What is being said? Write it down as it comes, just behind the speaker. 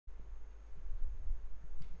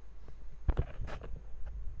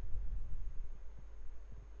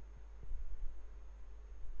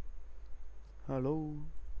Hello.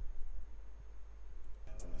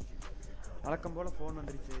 வழக்கம் போல் phone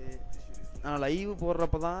வந்துருச்சு. நான் லைவ்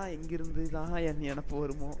போடுறப்ப தான் எங்கிருந்து தான் என் நினப்பு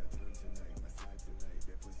வருமோ.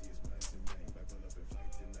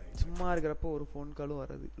 சும்மா இருக்கிறப்போ ஒரு ஃபோன் காலும்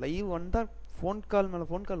வராது. லைவ் வந்தால் ஃபோன் கால்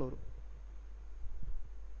மேலே ஃபோன் கால் வரும்.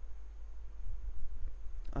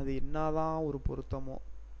 அது என்னதான் ஒரு பொருத்தமோ.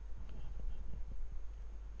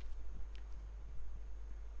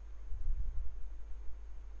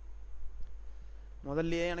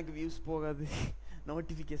 முதல்லயே எனக்கு வியூஸ் போகாது,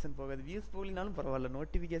 நோட்டிஃபிகேஷன் போகாது. வியூஸ் போகலினாலும் பரவாயில்ல,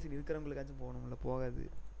 நோட்டிஃபிகேஷன் இருக்கிறவங்களுக்காச்சும் போகணும்ல, போகாது.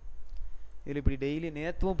 இதில் இப்படி டெய்லி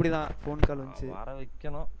நேற்றும் இப்படி தான் ஃபோன் கால் வந்துச்சு. வர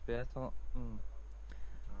வைக்கணும், பேசணும்.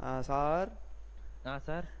 சார்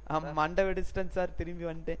சார் மண்டை வெடிச்சிட்டேன் சார், திரும்பி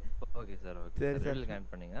வந்துட்டேன். Okay sir, okay. சரி சார்,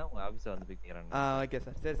 கனெக்ட் பண்ணுங்க, உங்கள் ஆஃபீஸை வந்து பிக் பண்ணுறேன். Okay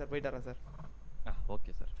sir. சரி சார், போயிட்டு வரேன் sir.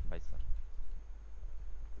 Okay sir, bye sir.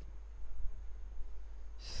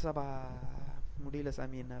 சபா முடியல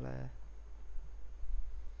சாமி என்னால்.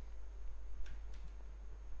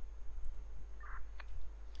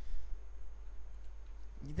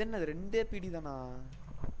 இது என்னது 2 பிடி தானா?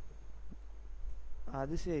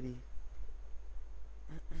 அது சரி.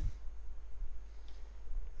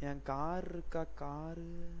 என் கார் இருக்கா? காரு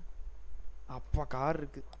அப்பா கார்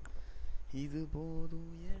இருக்கு. இது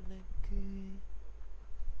போதும் எனக்கு,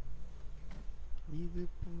 இது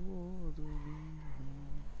போதும்.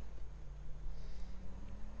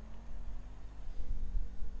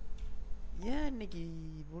 ஏன் இன்னைக்கு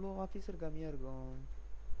இவ்வளோ ஆஃபீஸர் கம்மியாக இருக்கும்?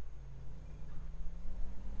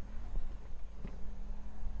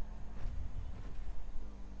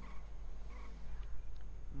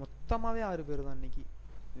 மொத்தமாகவே 6 பேர் தான் இன்னைக்கு.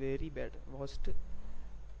 Very bad, worst.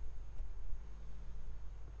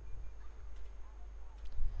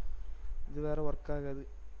 இது வேற ஒர்க் ஆகாது,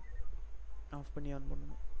 ஆஃப் பண்ணி ஆன்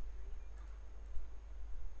பண்ணணும்.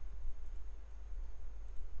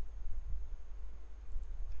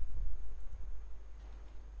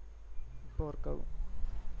 இப்போ ஒர்க் ஆகும்.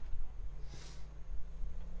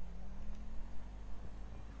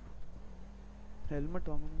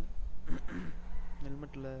 ஹெல்மெட் வாங்கணும்.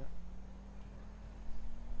 ஹெல்மெட்டில்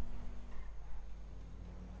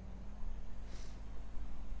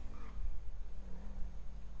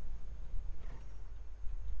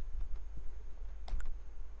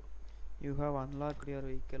you have unlocked your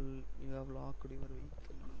vehicle, you have locked your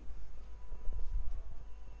vehicle.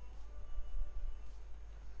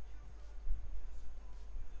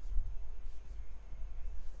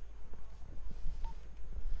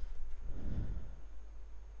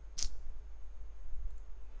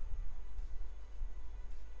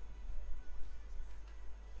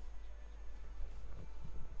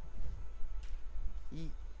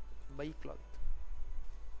 Buy cloth.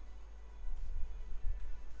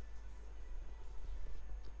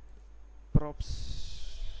 Props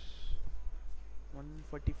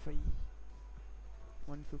 145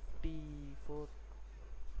 154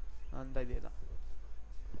 அந்த இதே தான்.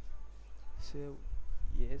 Save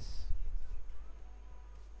S.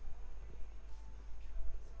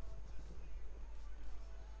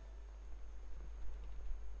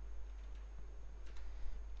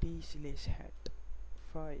 T/hat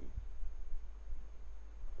 5.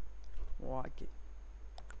 Okay.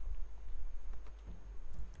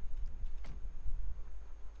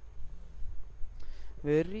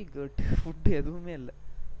 Very good. Food எதுவுமே இல்லை.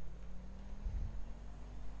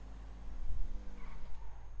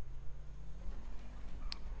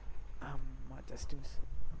 ஆமா, ஜஸ்ட் மிஸ்.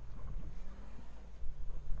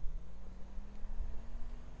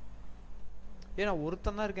 நான்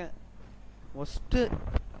ஒருத்தன் தான் இருக்கேன். ஒஸ்ட்டு.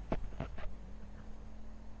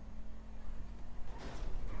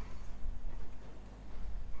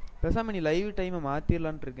 பேசாம நீ லைவ் டைமை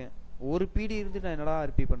மாற்றிடலான் இருக்கேன். ஒரு பீடி இருந்து நான் என்னடா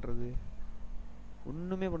ஆர்பி பண்ணுறது?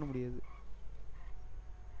 ஒன்றுமே பண்ண முடியாது.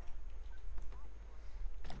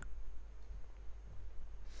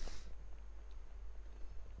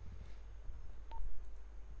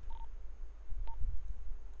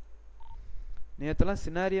 நேற்றெல்லாம்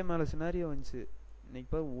சினாரியோ மேலே சினாரியோ வந்துச்சு. இன்னைக்கு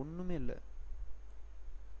இப்போ ஒன்றுமே இல்லை.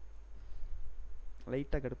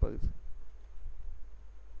 லைட்டாக கடுப்பாகுது.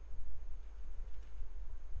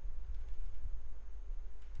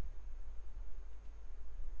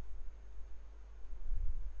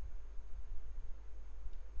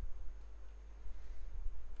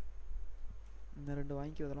 இன்னும் 2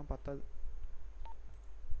 வாங்கிக்கோ, அதெல்லாம் பத்தாது.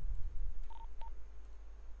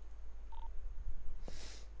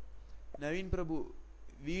 நவீன் பிரபு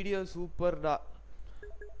வீடியோ சூப்பர்டா.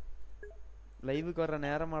 லைவுக்கு வர்ற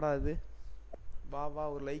நேரமாடா அது. வா வா,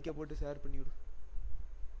 ஒரு லைக்கை போட்டு ஷேர் பண்ணிவிடு.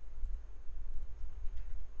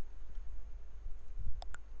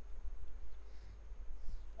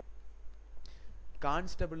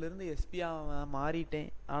 கான்ஸ்டபிள்ல இருந்து எஸ்பி மாறிட்டேன்.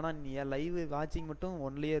 ஆனா நீ லைவ் வாட்சிங் மட்டும்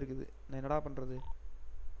ஒன்லயே இருக்குது. நான் என்னடா பண்றது?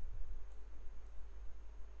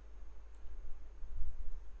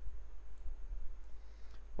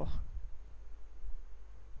 வா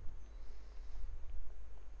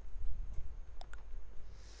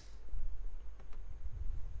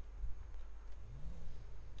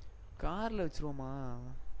கார்ல வச்சிருவோமா?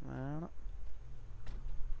 வேணாம்.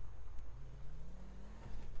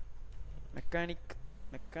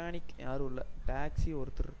 மெக்கானிக் யாரும் இல்ல. டாக்ஸி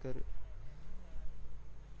ஒருத்தர் இருக்காரு.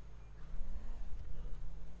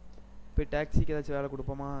 போய் டாக்ஸிக்கு ஏதாச்சும் வேலை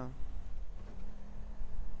கொடுப்போமா?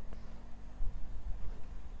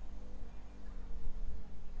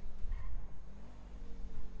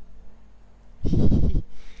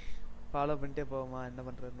 ஃபாலோ பண்ணிட்டே போவோமா? என்ன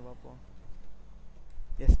பண்றதுன்னு பார்ப்போம்.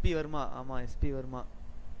 எஸ்பி வர்மா. ஆமா எஸ்பி வர்மா.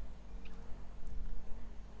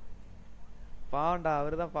 பாவண்டா,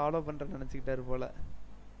 அவரு தான் ஃபாலோ பண்றேன்னு நினைச்சுக்கிட்டாரு போல.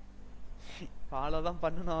 ஃபாலோ தான்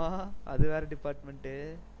பண்ணணும், அது வேற டிபார்ட்மெண்ட்டு.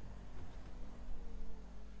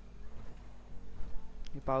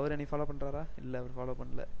 இப்போ அவர் என்னை ஃபாலோ பண்றாரா? இல்லை, அவர் ஃபாலோ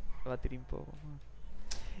பண்ணல. வா திரும்பி போவோம்.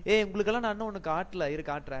 ஏய் உங்களுக்கெல்லாம் நான் இன்னும் ஒன்று காட்டல.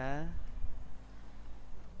 காட்டுறேன்.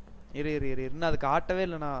 இன்னும் அது காட்டவே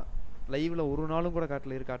இல்லை. நான் லைவ்ல ஒரு நாளும் கூட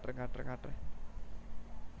காட்டல. காட்டுறேன்.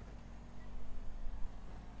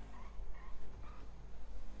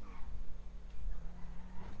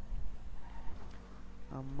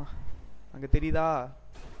 ஆமா அங்க தெரியுதா?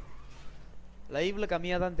 லைவ்ல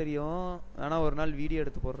கம்மியா தான் தெரியும். ஆனா ஒரு நாள் வீடியோ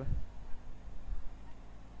எடுத்து போடுறேன்.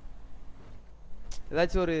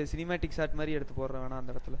 ஏதாச்சும் ஒரு சினிமேட்டிக் ஷாட் மாதிரி எடுத்து போடுறேன் வேணா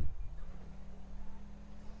அந்த இடத்துல.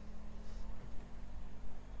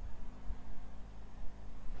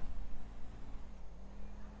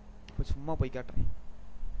 இப்போ சும்மா போய் காட்டுறேன்.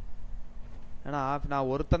 ஏன்னா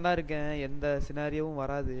நான் ஒருத்தன் தான் இருக்கேன், எந்த சினாரியோவும்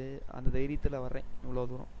வராது. அந்த தைரியத்தில் வர்றேன் இவ்வளோ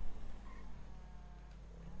தூரம்.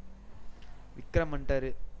 விக்ரம் பண்ணிட்டாரு.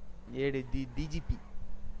 டிஜிபி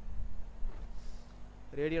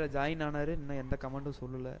ரேடியோவில் ஜாயின் ஆனாரு. இன்னும் எந்த கமெண்டும்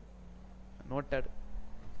சொல்லலை. நோட்டட்.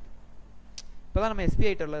 இப்போதான் நம்ம எஸ்பி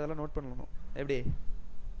ஐட்டர்ல இதெல்லாம் நோட் பண்ணணும். எப்படி?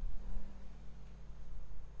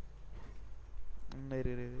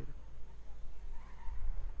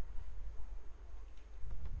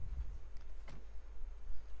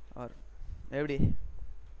 எப்படி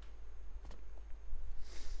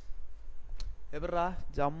எப்படா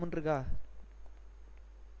ஜம்முன்னு இருக்கா?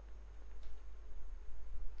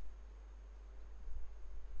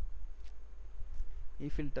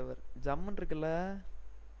 ஈஃபில் டவர் ஜம்முன்னு இருக்குல்ல?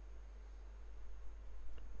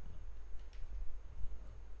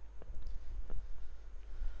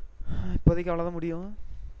 இப்போதைக்கு அவ்வளோதான் முடியும்.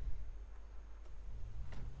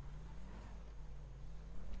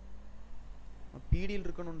 பிடியில்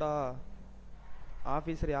இருக்கணும்டா.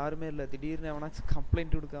 ஆஃபீஸர் யாருமே இல்லை. திடீர்னு எவனாச்சும்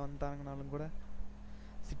கம்ப்ளைண்ட் கொடுக்க வந்தாங்கனாலும் கூட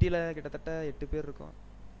சிட்டியில் கிட்டத்தட்ட 8 பேர் இருக்கும்.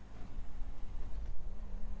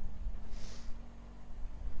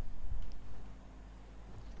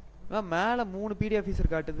 மேலே 3 பிடி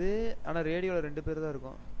ஆஃபீஸர் காட்டுது. ஆனால் ரேடியோவில் 2 பேர் தான்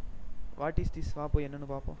இருக்கும். What is this? வா போய்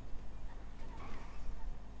என்னன்னு பார்ப்போம்.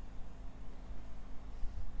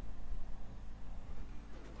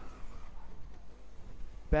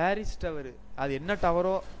 Paris tower. அது என்ன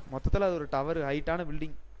டவரோ, மொத்தத்தில் அது ஒரு tower, ஹைட்டான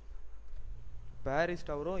building. Paris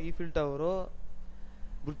டவரோ, Eiffel டவரோ,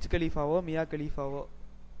 Burj கலீஃபாவோ, மியா கலீஃபாவோ.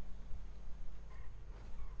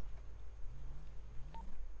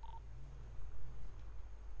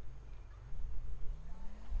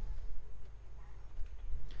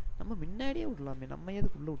 நம்ம முன்னாடியே விடலாமே, நம்ம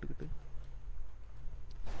எதுக்கு உள்ள விட்டுக்கிட்டு?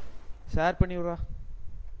 ஷேர் பண்ணி விட்றா.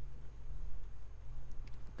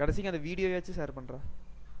 கடைசிக்கு அந்த வீடியோவாச்சும் ஷேர் பண்றா.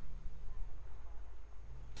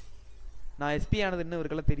 நான் எஸ்பி ஆனது இன்னும்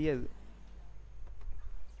இவருக்கெல்லாம் தெரியாது.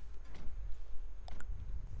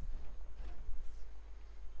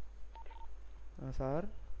 சார்.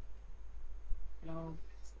 ஹலோ.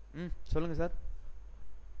 சொல்லுங்க சார்.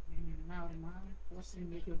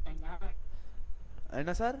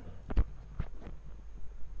 என்ன சார்?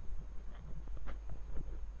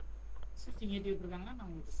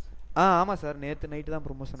 ஆமா சார், நேற்று நைட்டு தான்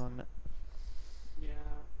ப்ரொமோஷன் வாங்கினேன்.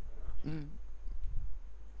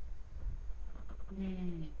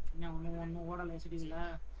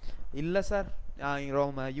 இல்ல சார்,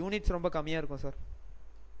 யூனிட்ஸ் ரொம்ப கம்மியா இருக்கும் சார்.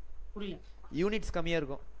 யூனிட்ஸ் கம்மியா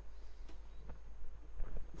இருக்கும்.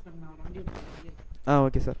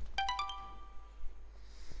 Okay sir.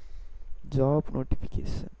 Job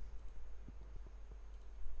notification.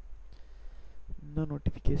 என்ன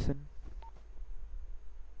நோட்டிஃபிகேஷன்?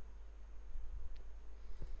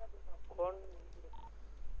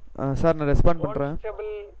 சார் நான் ரெஸ்பாண்ட் பண்றேன்.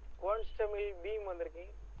 கான்ஸ்டபிள் பீம்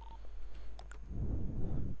வந்திருக்கீங்க.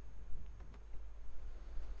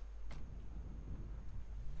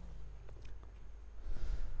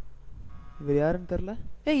 இவர் யாருன்னு தெரியல.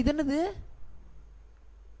 ஏய் இது என்னது?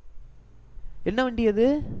 என்ன வண்டி அது?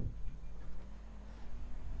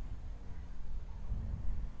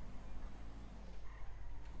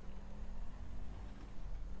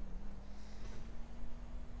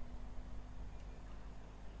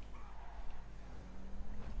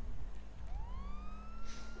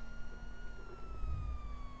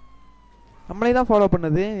 நம்மளே தான் ஃபாலோ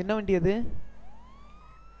பண்ணது. என்ன வண்டி அது?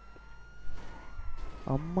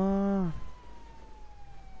 அம்மா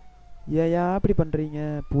ஏயா அப்படி பண்றீங்க?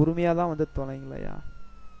 பொறுமையா தான் வந்து தொலைங்களையா.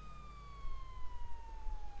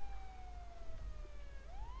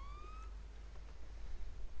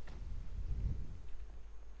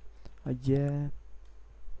 ஐயா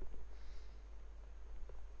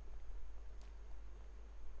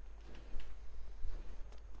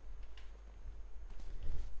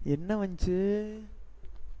என்ன வந்துச்சு?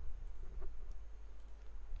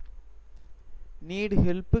 Need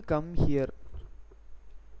help come here.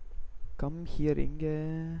 Come here எங்க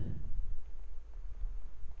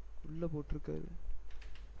உள்ள போட்டிருக்காரு?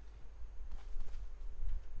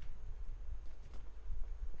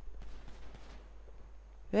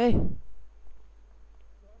 ஏய்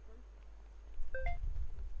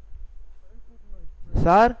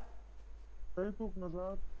சார் கை தூக்குங்க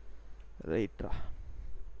சார். ரைட்ரா.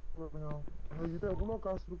 உங்ககிட்ட எவ்வளோ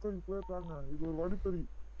காசு இருக்கோ இப்போவே தாங்க. இது ஒரு வழிப்பறி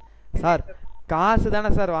சார். காசு தானே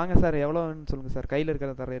சார். வாங்க சார், எவ்வளோன்னு சொல்லுங்க சார். கையில்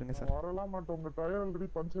இருக்கிறத தர இருங்க சார். வரலாம் மாட்டோம். உங்க டயர் ஆல்ரெடி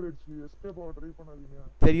பஞ்சர் ஆயிடுச்சு. எஸ்கேப் ஆக ட்ரை பண்ணாதீங்க.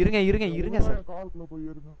 சரி இருங்க இருங்க இருங்க சார். காருக்குள்ள போய்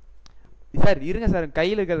இருங்க சார். இருங்க சார்,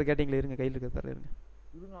 கையில் இருக்கிறத கேட்டிங்களே, இருங்க. கையில் இருக்கிறத தர இருங்க.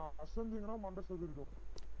 இருங்க. அசந்திங்கன்னா மண்டை செதுரிடும்.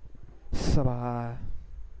 சபா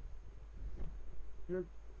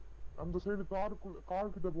அந்த சைடு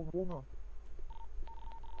கார் கிட்ட போங்க. போங்க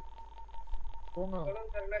போங்க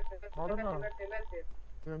நடங்க.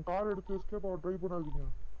 என் கார் எடுத்து எஸ்கேப் ஆக ட்ரை பண்ணாதீங்க.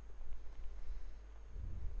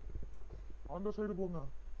 அந்த சைடு போங்க.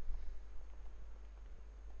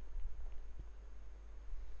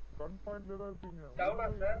 கன் பாயிண்ட்ல தான் இருப்பீங்க.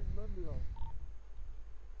 இல்லையா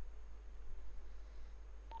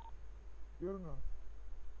ஏறுங்க.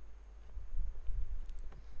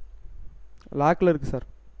 லாக்ல இருக்கு சார்.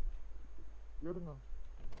 ஏறுங்க.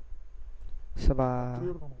 சபா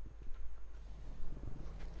ஏறணும்.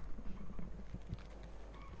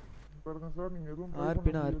 பாருங்க சார், நீங்க எதுவும்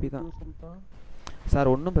ஆர்பினா ஆர்பி தான் சொல்லிட்டேன் சார்.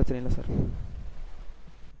 ஒன்றும் பிரச்சனை இல்லை சார்.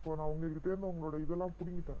 இப்போ நான் உங்ககிட்ட இருந்து உங்களோட இதெல்லாம்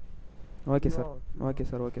புடிங்கிட்டேன். Okay sir. Okay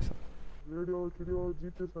sir. Okay sir. Radio video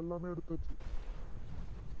GPS எல்லாமே எடுத்து வச்சு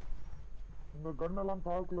உங்க கன்னெல்லாம்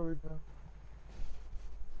காருக்குள்ள வைங்க.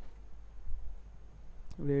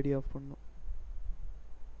 ரேடியோ ஆஃப் பண்ணும்.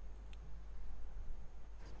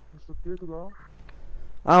 கேக்குதா?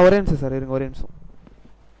 ஒரே நிமிஷம் சார், இருங்க ஒரே நிமிஷம்.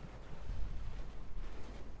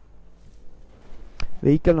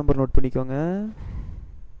 வெஹிக்கல் நம்பர் நோட் பண்ணிக்கோங்க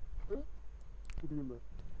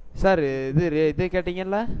சார். இது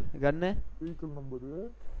கேட்டீங்கல்ல கன்னு வெஹிக்கல் நம்பர்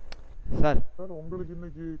சார். சார் உங்களுக்கு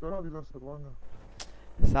இன்னைக்கு கராதிதான் சார். வாங்க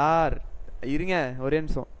சார் இருங்க ஒரே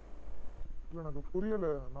நிமிஷம். இல்ல எனக்கு புரியல.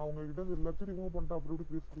 நான் உங்ககிட்ட எல்லாத்தையும் ரிமூவ் பண்ணிட்டேன். அப்படி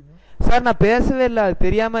எப்படி பேசுறீங்க சார்? நான் பேசவே இல்லை, அது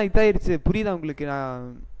தெரியாம இதாயிருச்சு. புரியுதா உங்களுக்கு?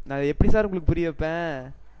 நான் எப்படி சார் உங்களுக்கு புரிய வைப்பேன்?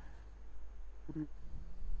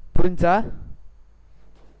 புரிஞ்சா?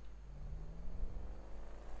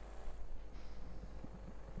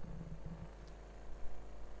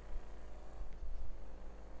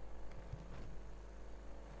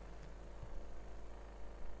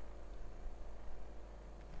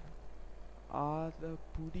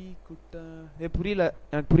 புரியல,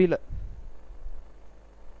 எனக்கு புரியல.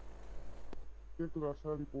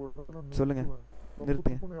 சொல்லுங்க.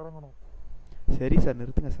 நிறுத்துங்க. சரி சார்,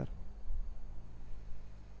 நிறுத்துங்க சார்.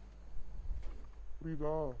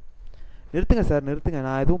 புரியுதா? நிறுத்துங்க சார், நிறுத்துங்க.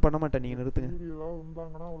 நான் எதுவும் பண்ண மாட்டேன், நீங்க நிறுத்துங்க.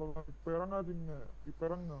 வந்தாங்கன்னா அவ்வளவுதான். இப்ப இறங்காதீங்க. இப்ப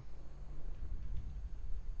இறங்க.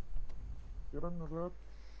 இறங்க சார்.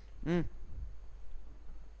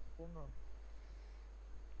 போங்க.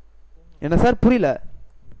 என்ன சார்? புரியல.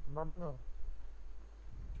 நடங்க.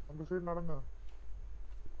 அந்த சைடு நடங்க.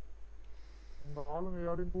 இந்த ஆளுங்க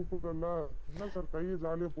யாரையும் கூப்பிடல. என்ன சார் கையை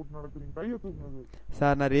ஜாலியா போட்டு நடக்குறீங்க? கையை தூக்குனது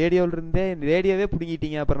சார். நான் ரேடியோல இருந்தே ரேடியோவே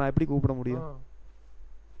புடுங்கிட்டீங்க. அப்புறம் நான் எப்படி கூப்பிட முடியும்?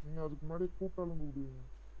 நீங்க அதுக்கு முன்னாடி கூப்பிட்டாலும் கூப்பிடுவீங்க.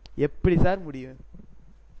 எப்படி சார் முடியும்?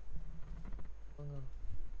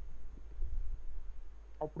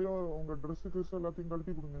 அப்படியே உங்க ட்ரெஸ் கிஸ் எல்லாத்தையும்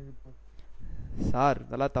கழட்டி கொடுங்க இப்போ. சார்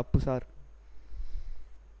இதெல்லாம் தப்பு சார்.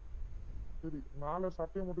 சரி, மேலே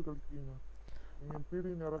சட்டையை மட்டும் கழட்டிக்கீங்க. நீங்க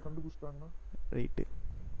பீடி யாராவது கண்டுபிடிச்சிட்டாங்கன்னா ரைட்டு.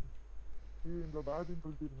 இந்த பேக்கையும்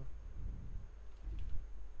கழட்டிடுங்க.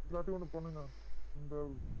 இல்லாட்டி ஒன்று பண்ணுங்க, இந்த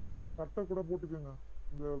சட்டை கூட போட்டுக்கோங்க.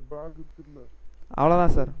 இந்த பேக் இருக்குல்ல,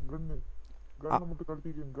 அவ்வளோதான் சார். கன்னு மட்டும்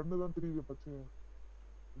கழட்டிக்கோங்க. கன்னு தான் தெரியுது பச்சை.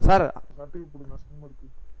 சார் சட்டையை போடுங்க சிம் இருக்கு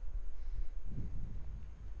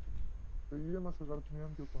இஎம்எஸ்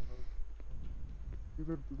கிடச்சினியான்னு கேட்பாங்க இது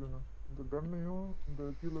எடுத்துக்கோங்க இந்த கன்னையும் இந்த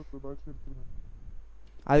கீழே இருக்கிற பாக்ஸ் எடுத்துருங்க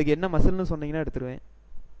அதுக்கு என்ன மசில்னு சொன்னீங்கன்னா எடுத்துருவேன்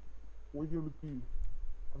ஒய்யெழுத்தி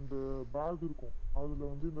அந்த பேக் இருக்கும் அதில்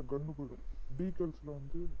வந்து இந்த கன்னு போயிடும் டீட்டெயில்ஸில்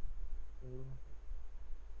வந்து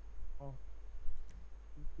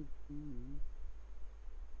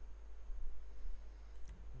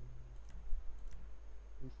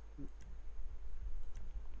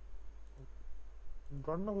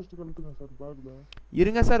கண்ணை ஃபஸ்ட்டு கழட்டுங்க சார் பேக்கில்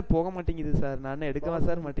இருங்க சார் போக மாட்டேங்குது சார் நான் எடுக்கவா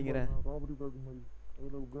சார் மாட்டேங்கிறேன் ராபரி பேக் மாதிரி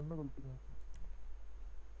அதில் கண்ணை கழட்டுங்க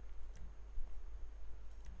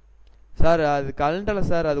சார் அது கலண்டலை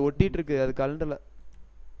சார் அது ஒட்டிட்டு இருக்கு அது கலண்டலை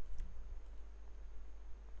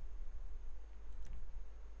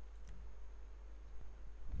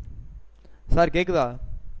சார் கேக்குதா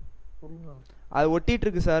சொல்லுங்க அது ஒட்டிட்டு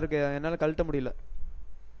இருக்கு சார் என்னால கழட்ட முடியல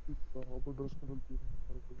அப்போ ட்ரெஸ் கழட்டிடுங்க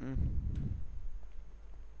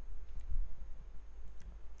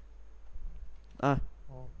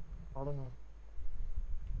அடங்க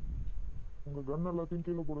உங்க கன் எல்லாத்தையும்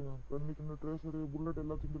கீழே போடுங்க கன்னுக்கு ட்ரேசரு புல்லட்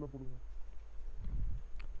எல்லாத்தையும் கீழே போடுங்க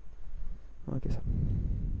ஓகே சார்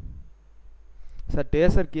சார்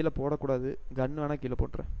டேசர் கீழே போடக்கூடாது கன் வேணா கீழே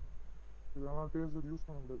போட்டுறேன் இதெல்லாம் டேசர் யூஸ்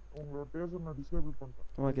பண்ண முடியாது உங்களோட டேசர் நான் டிசேபிள்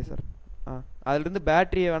பண்ணிட்டேன் ஓகே சார் அதுலேருந்து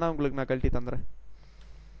பேட்டரியை வேணா உங்களுக்கு நான் கழட்டி தந்துடுறேன்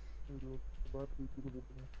சரி ஓகே பேட்டரி கீழே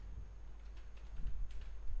போட்டுங்க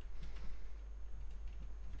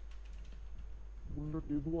புல்லட்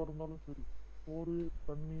எதுவாக இருந்தாலும் சரி சோறு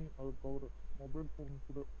தண்ணி அது தவிர மொபைல் ஃபோன்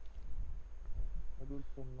கூட மொபைல்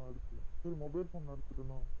ஃபோன்லாம் எடுக்கல சரி மொபைல் ஃபோன்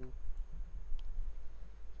எடுத்துட்டேன்னா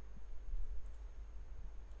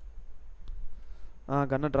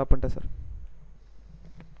கன்னை ட்ராப் பண்ணிட்டேன் சார்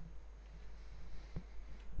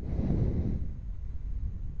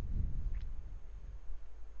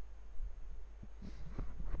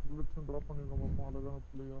புல்லட்ஸும் ட்ராப் பண்ணிருக்கோம் பாப்பா அழகான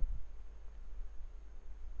பிள்ளையா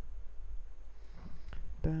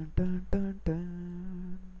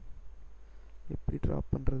எப்படி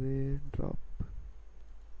ட்ராப் பண்ணுறது ட்ராப்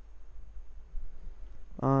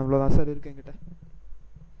இவ்வளோதான் சார் இருக்கு என்கிட்ட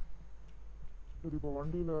சரி இப்போ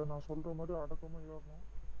வண்டியில் நான் சொல்கிற மாதிரி அடக்கமாக ஏறணும்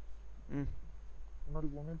முன்னாடி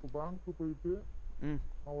போனேன் இப்போ பேங்க்கு போயிட்டு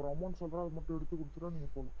நான் ஒரு அமௌண்ட் சொல்கிறேன் அது மட்டும் எடுத்து கொடுத்துட்டா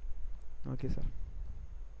நீங்கள் போகலாம் ஓகே சார்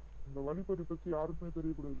இந்த வழிப்பறி பற்றி யாருக்குமே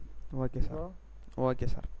தெரியக்கூடாது ஓகே சார் ஓகே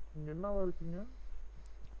சார் நீங்கள் என்னவா இருக்கீங்க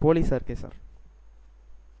போலீஸாக இருக்கேன் சார்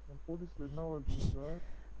போலீஸில் என்னவா இருக்கீங்க சார்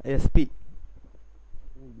எஸ்பி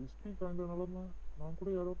எஸ்பி காய்ந்த நிலமை நான் கூட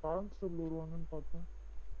யாரோ கான்ஸ்டபிள் வருவாங்கன்னு பார்த்தேன்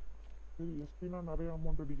சரி எஸ்பினா நிறைய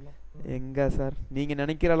அமௌண்ட் அடிக்கலாம் எங்க சார் நீங்க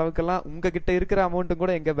நினைக்கிற அளவுக்கெல்லாம் உங்ககிட்ட இருக்கிற அமௌண்ட்டும்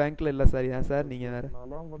கூட எங்க பேங்க்ல இல்ல சார் ஏன் சார் நீங்க வேற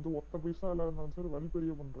நான்லாம் வந்து ஒத்த பைசா இல்லாத சார் வழி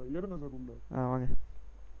பெரிய பண்றேன் ஏறுங்க சார் உள்ள வாங்க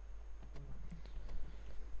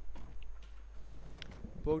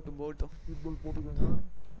போகட்டும் ஃபுட்பால் போட்டுக்கோங்க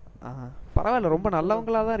பரவாயில்ல ரொம்ப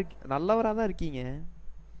நல்லவங்களா தான் நல்லவரா தான் இருக்கீங்க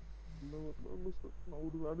நான்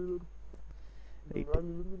ஒரு வேலையில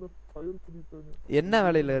இருந்து ஃபயர் பண்ணிட்டேன் என்ன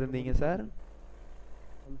வேலையில இருந்தீங்க சார்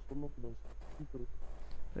அது சொல்லக்கூடாது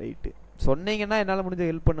ரைட்டு சொன்னீங்கன்னா என்னால் முடிஞ்ச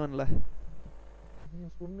ஹெல்ப் பண்ணுவேன்ல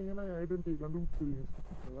நீங்கள் சொன்னீங்கன்னா என் ஐடென்டிட்டி கண்டுபிடிச்சிருவீங்க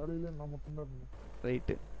வேலையில நான் மட்டும்தான் இருந்தேன்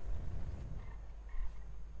ரைட்டு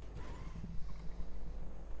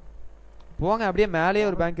போங்க அப்படியே மேலேயே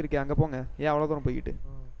ஒரு பேங்க் இருக்கு அங்கே போங்க ஏன் அவ்வளோ தூரம் போய்கிட்டு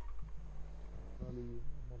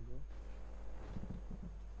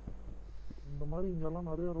இந்த மாதிரி இங்கெல்லாம்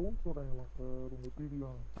நிறைய ரூம்ஸ் வராங்களா சார் உங்கள்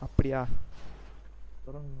பீடிலாம் அப்படியா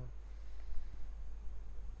இறங்குங்க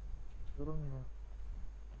இறங்குங்க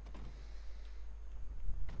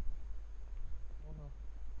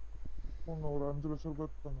போங்க ஒரு 5 லட்சம்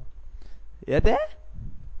ரூபாய் தாங்க எது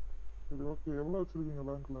சரி ஓகே எவ்வளோ வச்சுருக்கீங்க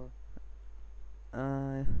பேங்க்கில்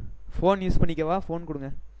ஃபோன் யூஸ் பண்ணிக்கவா ஃபோன் கொடுங்க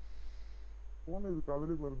ஃபோன் இதுக்கு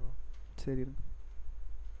அதிலே பாருங்க சரி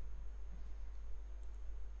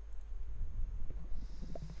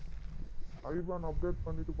ஐபான் அப்டேட்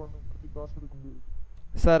பண்ணிட்டு பண்ணி காசு எடுக்க முடியாது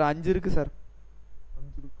சார் 5 இருக்கு சார்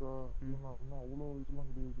 5 இருக்கா இன்னும் அவ்வளோ இதெல்லாம்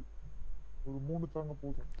கிடையாது ஒரு 3 தாங்க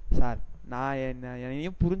போதும் சார் நான்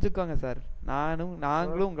என்னையும் புரிஞ்சுக்கோங்க சார்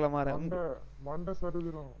நாங்களும் உங்களை மாதிரி மண்டை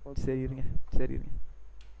சரிதிரும் சரிங்க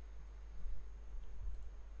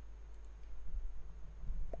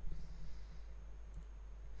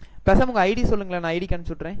பேசாம உங்க ஐடி சொல்லுங்களேன் நான் ஐடி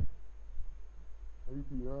அனுப்பிச்சு விட்றேன்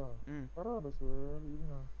ஐடியா பரவாயில்ல சார்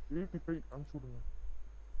இருங்க 85 அனுப்பிச்சு விடுங்க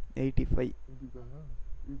 85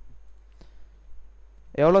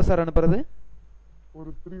 எவ்வளோ சார் அனுப்புறது ஒரு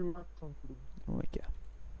 3 lakhs அனுப்பிச்சு விடுங்க ஓகே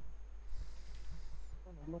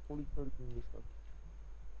நல்லா பொலிட்டா இருக்கீங்க சார்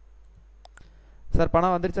சார்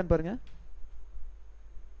பணம் வந்துருச்சான்னு பாருங்க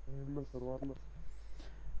இல்லை சார் வரல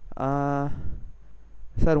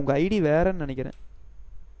சார் உங்கள் ஐடி வேறன்னு நினைக்கிறேன்.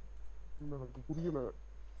 இல்ல எனக்கு புரியல.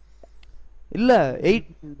 இல்லை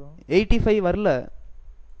 85 தான். 85 வரல.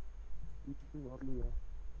 85 வரலையா?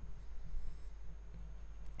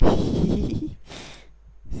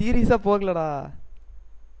 சீரியஸா போகலடா.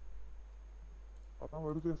 அதான்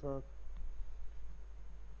வருது சார்.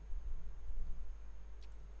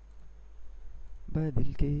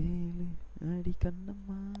 பதில் கேளு அடி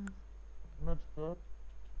கண்ணம்மா. என்னாச்சு சார்?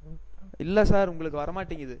 இல்ல சார் உங்களுக்கு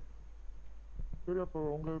வரமாட்டேங்குது. சரி அப்போ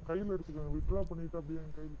உங்க கையில எடுத்துக்கோங்க. வித்ட்ரா பண்ணிட்டு அப்படியே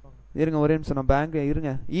என் கையில தாங்க. இருங்க ஒரே நிமிஷம், நான் பேங்க்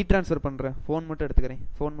இருங்க ட்ரான்ஸ்ஃபர் பண்றேன். ஃபோன் மட்டும் எடுத்துக்கிறேன்.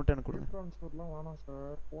 ஃபோன் மட்டும் எனக்கு கொடுங்க. ட்ரான்ஸ்ஃபர்லாம் வேணாம்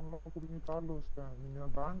சார். ஃபோன்லாம் கொடுங்க, கார்டில் வச்சிட்டேன். நீங்க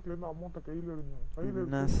பேங்க்ல இருந்து அமௌண்ட்டை கையில எடுங்க. கையில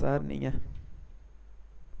என்ன எடுத்து சார் நீங்க?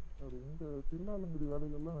 சார் உங்க தில்லாலங்கடி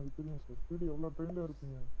வேலைகள்லாம் எனக்கு தெரியும் சார். சரி எவ்வளோ ட்ரெயின்ல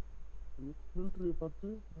இருப்பீங்க? மிலிட்ரியை பார்த்து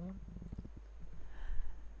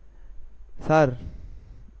சார்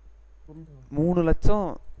சொல்லுங்க. 3 லட்சம்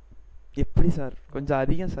எப்படி சார்? கொஞ்சம்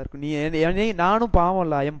அதிகம் சார். நானும் பாவம்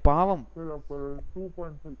இல்ல, ஐயம் பாவம். சரி அப்போ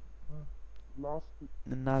 2.5 லாஸ்ட்.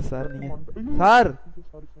 என்ன சார் நீங்க? Sir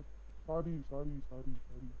sorry sir. Sorry sorry sorry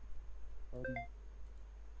sorry sorry.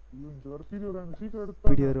 ஐயோ இந்த வர பீரியட் வாங்க, சீக்கிரம் எடுத்து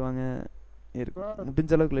இப்படி வருவாங்க.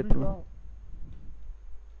 முடிஞ்ச அளவுக்கு லேட் பண்ணுங்க.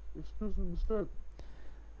 Excuse me mister.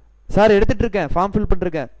 சார் எடுத்துட்டு இருக்கேன், ஃபார்ம் ஃபில்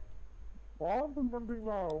பண்ணிருக்கேன். ஃபார்ம் ஃபில்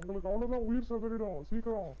பண்றீங்களா? உங்களுக்கு அவ்வளவுதான் உயிர் சதறிடும்.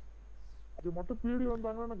 சீக்கிரம் அது மட்டும் பீடி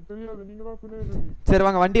வந்தாங்கன்னா எனக்கு தெரியாது. நீங்க தான் பின்னாடி. சரி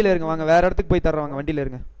வாங்க வண்டியில இருங்க, வாங்க வேற இடத்துக்கு போய் தர்றேன். வாங்க வண்டியில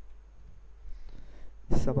இருங்க.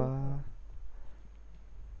 சபா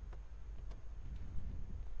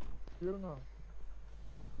இருங்க.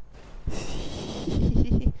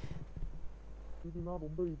 இதெல்லாம்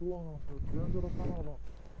ரொம்ப இதுவாங்க சார். டேஞ்சரஸான ஆளா.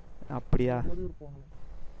 அப்படியா? மாதிரி இருப்பாங்க.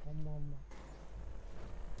 ஆமா ஆமா.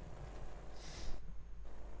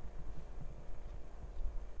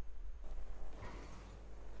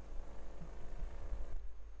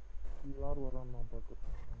 யார் வரான்னு நான்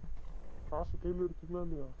பார்க்குறேன். காசு கையில் எடுத்துக்கலாம்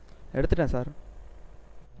இல்லையா? எடுத்துட்டேன் சார்.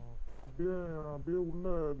 அப்படியே அப்படியே உள்ள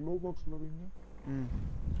க்ளோ பாக்ஸில் வைங்க.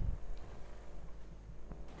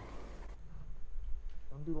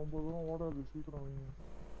 வண்டி ரொம்ப தூரம் ஓடாது, சீக்கிரம் வைங்க.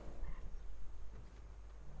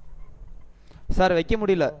 சார் வைக்க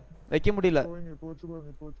முடியல, வைக்க முடியல. வைங்க, இப்போ வச்சு பாருங்க,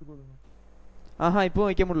 இப்போ வச்சு பாருங்க. ஆஹா இப்போ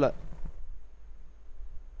வைக்க முடியல.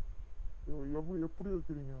 எப்படி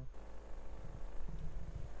வைக்கிறீங்க?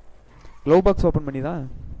 க்ளோ பாக்ஸ் ஓபன் பண்ணி தான்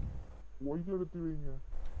ஒய் எடுத்து வைங்க.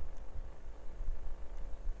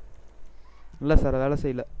 இல்ல சார் வேலை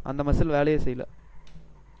செய்யல, அந்த மசில் வேலையே செய்யல.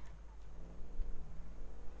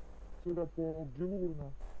 சரி அப்போ கிவ் கொடுங்க.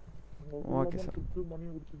 Okay sir.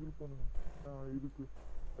 மணியை கொடுத்து கிவ் பண்ணுங்க. இதுக்கு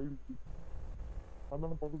ஐடிக்கு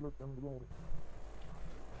அந்தான பக்கத்தில் எனக்கு தான் வரும்.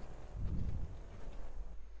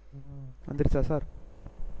 வந்துருச்சா சார்?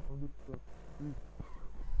 வந்துருச்சு சார்.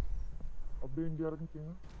 அப்படியே இங்கே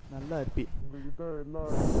இறங்கிக்கிங்க. நல்லா இருப்பி உங்ககிட்ட எல்லா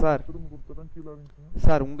சார். திரும்ப கொடுத்துறேன், கீழே இறங்கிக்கிங்க.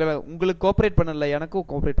 சார் உங்களுக்கு கோஆப்ரேட் பண்ணல, எனக்கும்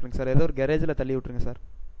கோஆப்ரேட் பண்ணுங்க சார். ஏதோ ஒரு கேரேஜில் தள்ளி விட்டுருங்க சார்.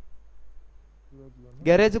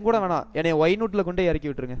 கேரேஜும் கூட வேணாம், என்னை ஒய்நூட்டில் கொண்டு இறக்கி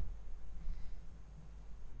விட்டுருங்க.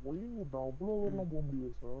 ஒய்நூட் அவ்வளோ தூரம் போக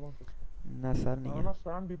முடியாது சார். என்ன சார் நீங்கள்? ஆனால்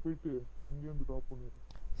சாண்டி போயிட்டு இங்கேருந்து ட்ராப் பண்ணிடுறேன்.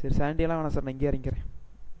 சரி சாண்டியெல்லாம் வேணாம் சார், நான் இங்கே இறங்கிக்கிறேன்.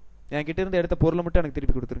 என்கிட்ட இருந்து எடுத்த பொருளை மட்டும் எனக்கு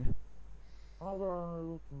திருப்பி கொடுத்துருங்க. அதான்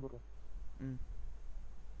ஏதோ தந்துடுறேன்.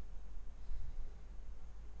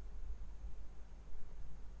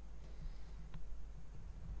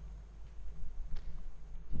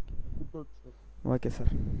 Okay sir.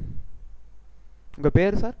 உங்கள்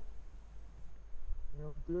பேர் சார்?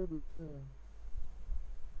 என் பேர்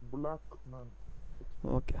பிளாக் மேன்.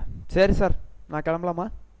 ஓகே சரி சார், நான் கிளம்பலாமா?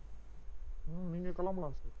 நீங்கள்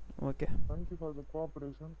கிளம்பலாம் sir. Okay thank you for the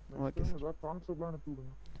cooperation. Okay sir. ஏதாவது கான்செப்ட்லாம் அனுப்பி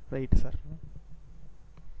விடுங்க. Right sir.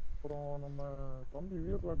 அப்புறம் நம்ம தம்பி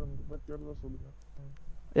வீரராஜன் கேட்டதா சொல்லுங்கள்.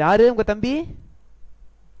 யாரு உங்கள் தம்பி?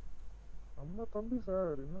 நம்ம தம்பி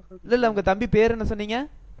சார். என்ன சார்? இல்லை இல்லை, உங்கள் தம்பி பேர் என்ன சொன்னீங்க?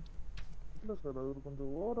 இல்லை சார், அது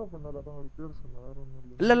கொஞ்சம் ஓவரா பண்ணார், அதான் ஒரு பேர் சொன்னார், வேறு ஒன்றும்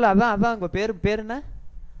இல்லை. இல்லை இல்லை, அதான் உங்கள் பேர் என்ன?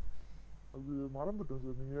 அது மறந்துட்டேன்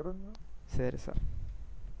சார். நீங்கள் இறங்க. சரி சார்.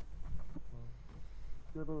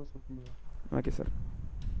 கேட்டதா சொல்லுங்க. Okay sir.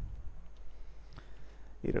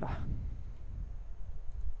 இருடா.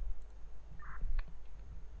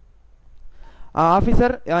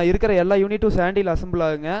 ஆஃபீஸர் இருக்கிற எல்லா யூனிட்டும் சாண்டியில் அசம்பிள்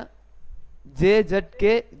ஆகுங்க. JZK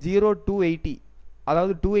 0280,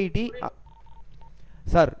 அதாவது 280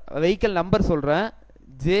 சார். வெஹிக்கிள் நம்பர் சொல்கிறேன்,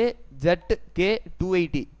 JZK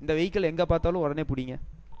 280. இந்த வெஹிக்கிள் எங்கே பார்த்தாலும் உடனே பிடிங்க.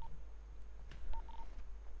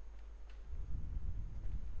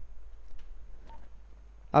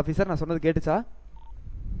 ஆஃபீஸர் நான் சொன்னது கேட்டுச்சா?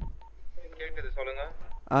 கேக்குது, சொல்லுங்க.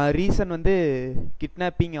 ரீசன் வந்து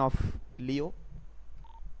கிட்னாப்பிங் ஆஃப் லியோ.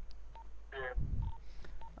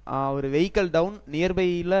 ஒரு வெஹிக்கல் டவுன்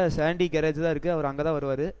நியர்பையில் சாண்டி கேரேஜ் தான் இருக்குது. அவர் அங்கே தான்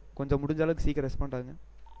வருவார். கொஞ்சம் முடிஞ்ச அளவுக்கு சீக்கிரம் ரெஸ்பாண்ட் ஆகுங்க.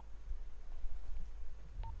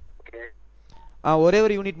 ஒரே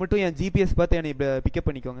ஒரு யூனிட் மட்டும் என் ஜிபிஎஸ் பார்த்து என்னை பிக்கப்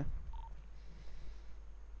பண்ணிக்கோங்க.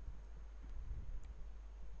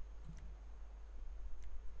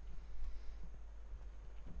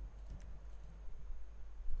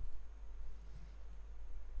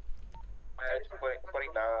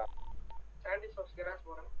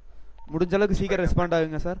 முடிஞ்ச அளவுக்கு சீக்கிரம் ரெஸ்பாண்ட்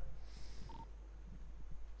ஆகுங்க sir.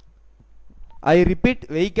 I repeat,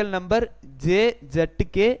 vehicle number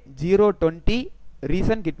JZK020,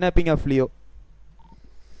 reason kidnapping of Leo.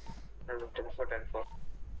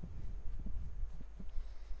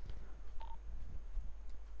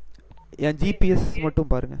 N GPS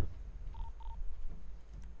மட்டும் பாருங்க.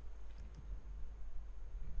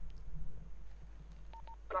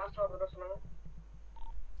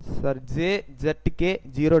 Sir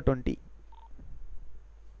JZK020.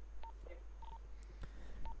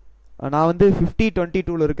 நான் வந்து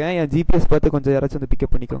 5022 இருக்கேன். என் ஜிபிஎஸ் பார்த்து கொஞ்சம் யாராச்சும் வந்து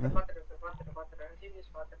பிக்கப் பண்ணிக்கோங்க.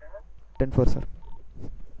 10-4 சார்.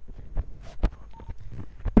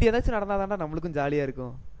 இப்படி ஏதாச்சும் நடந்தாதான்டா நம்மளுக்கும் ஜாலியாக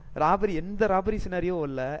இருக்கும். ராபரி, எந்த ராபரி சினாரியோ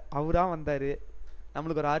இல்லை, அவராக வந்தார்,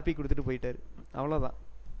 நம்மளுக்கு ஒரு ஆர்பி கொடுத்துட்டு போயிட்டார், அவ்வளோதான்.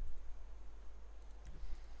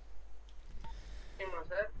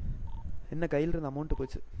 என்ன கையில் இருந்த அமௌண்ட்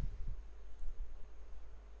போச்சு.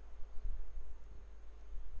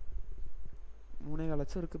 $3.5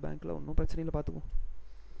 லட்சம் இருக்குது பேங்க்கில். ஒன்றும் பிரச்சனை இல்லை, பார்த்துக்குவோம்.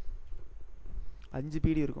 5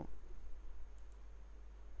 PD இருக்கும்.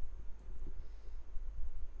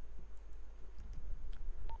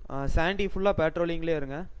 சாண்டி ஃபுல்லாக பேட்ரோலிங்லேயே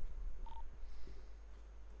இருங்க.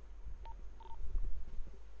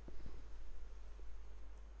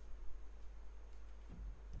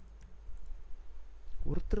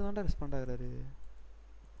 ஒருத்தர் தான்டா ரெஸ்பாண்ட் ஆகுறாரு.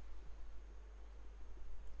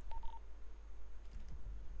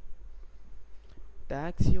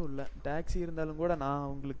 டாக்ஸியும் இல்லை. டாக்ஸி இருந்தாலும் கூட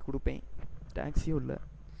நான் உங்களுக்கு கொடுப்பேன். டாக்ஸியும் இல்லை.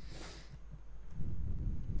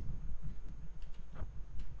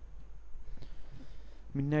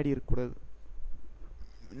 முன்னாடி இருக்கக்கூடாது.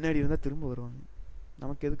 முன்னாடி இருந்தால் திரும்ப வருவாங்க.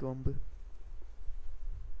 நமக்கு எதுக்கு வம்பு?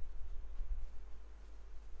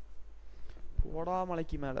 போடா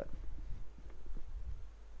மலைக்கு மேலே.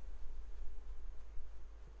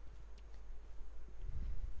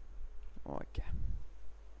 ஓகே.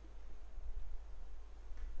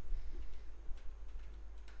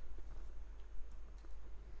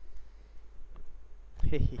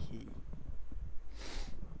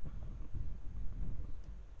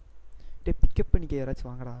 பிக்கப் பண்ணிக்க யாராச்சும்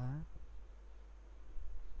வாங்கடா.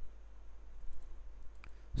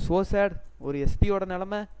 So sad. ஒரு எஸ்பியோட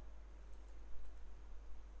நிலைமை.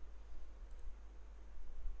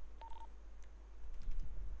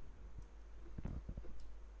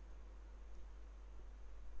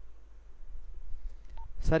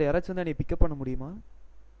 சார் யாராச்சும் வந்து என்னை பிக்கப் பண்ண முடியுமா?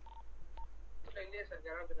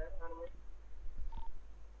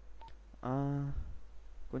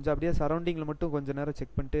 கொஞ்சம் அப்படியே சரௌண்டிங்கில் மட்டும் கொஞ்சம் நேரம்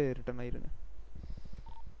செக் பண்ணிட்டு ரிட்டர்ன் ஆயிருங்க.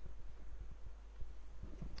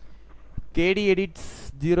 KD Edits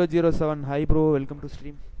 007. Hi bro, welcome to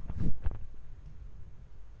stream.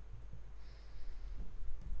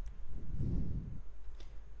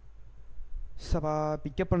 Sabha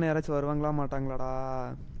pickup பண்ண யாராச்சும் வருவாங்களா மாட்டாங்களாடா?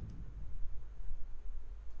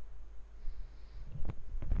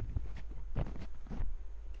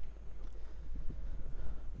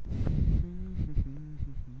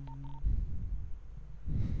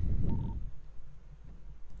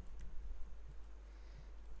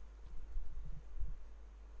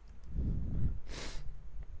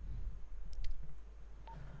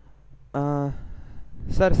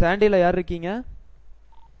 சார் சாண்டியில் யார் இருக்கீங்க?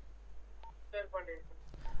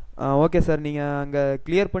 ஓகே சார், நீங்கள் அங்கே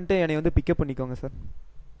கிளியர் பண்ணிட்டு என்னை வந்து பிக்கப் பண்ணிக்கோங்க சார்.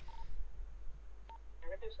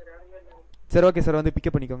 சரி ஓகே சார், வந்து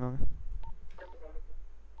பிக்கப் பண்ணிக்கோங்க.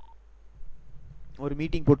 ஒரு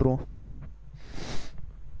மீட்டிங் போட்டுருவோம்.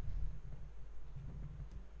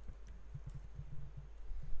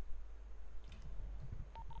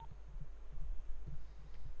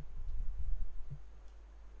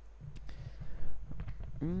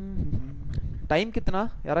 டைம் கித்தனா?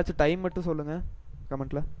 யாராச்சும் டைம் மட்டும் சொல்லுங்க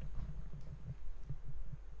கமெண்ட்ல.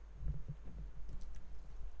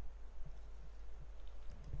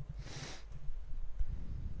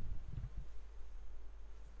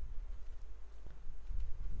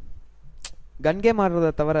 கன் கேம்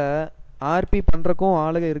ஆடுறத தவிர ஆர்பி பண்றக்கும்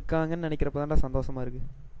ஆளுங்க இருக்காங்கன்னு நினைக்கிறப்ப தான்டா சந்தோஷமா இருக்கு.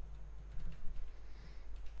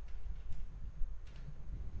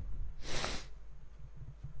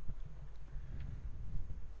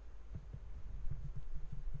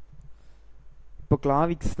 இப்போ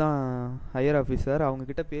கிளாவிக்ஸ் தான் ஹையர் ஆஃபீஸர்,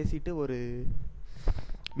 அவங்கக்கிட்ட பேசிட்டு ஒரு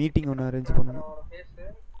மீட்டிங் ஒன்று அரேஞ்ச் பண்ணணும்.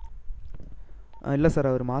 இல்லை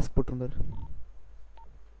சார், அவர் மாஸ்க் போட்டிருந்தார்.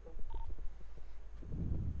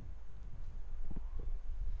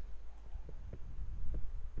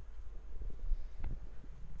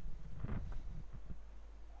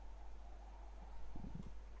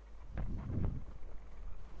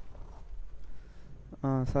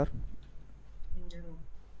 சார்.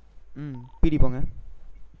 பிடி போங்க.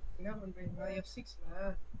 என்ன பண்றீங்க? F6ல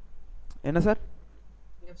என்ன சார்?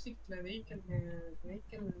 F6ல வெஹிக்கிள்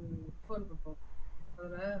ஃபோன் இருக்கும்.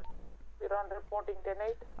 அதுல reporting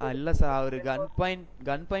 10-8. இல்லை சார், அவர்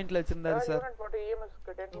கன் பாயிண்ட்ல வச்சிருந்தாரு சார்.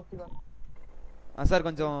 சார்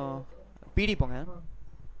கொஞ்சம் பிடி போங்க,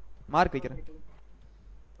 மார்க் வைக்கிறேன்.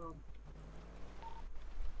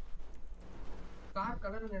 கார்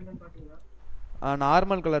கலர் என்னன்னு பாத்தீங்களா?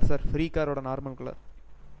 நார்மல் கலர் சார், ஃப்ரீ காரோட நார்மல் கலர்.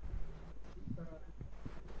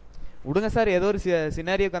 விடுங்க சார், ஏதோ ஒரு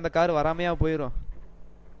சினாரியோக்கு அந்த கார் வராமையா போயிடும்.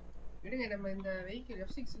 விடுங்க, நம்ம இந்த வெஹிக்கிள்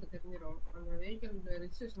F6ல தெரிஞ்சிரும். அந்த வெஹிக்கிள்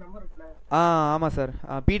ரெஜிஸ்ட்ரேஷன் நம்பர் இருக்குல. ஆமாம் சார்.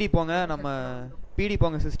 பிடி போங்க, நம்ம பிடி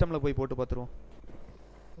போங்க, சிஸ்டமில் போய் போட்டு பார்த்துருவோம்.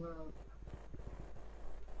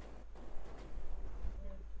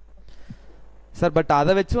 சார் பட்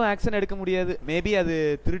அதை வச்சும் ஆக்ஷன் எடுக்க முடியாது. மேபி அது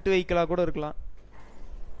திருட்டு வெஹிக்கிளாக கூட இருக்கலாம்.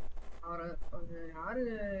 யாரு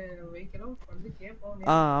வெஹிக்கிளோ வந்து கேட்போம்.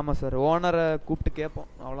 ஆமாம் சார், ஓனரை கூப்பிட்டு கேட்போம்,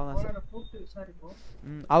 அவ்வளோதான் சார். ஓனரை கூப்பிட்டு விசாரிப்போம்.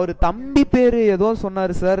 அவர் தம்பி பேர் ஏதோ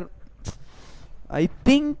சொன்னார் சார். ஐ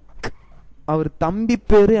திங்க் அவர் தம்பி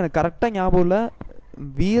பேர் எனக்கு கரெக்டாக ஞாபகம் இல்லை.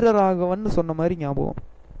 வீரராகவன் சொன்ன மாதிரி ஞாபகம்.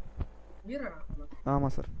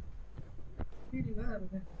 ஆமாம் சார்.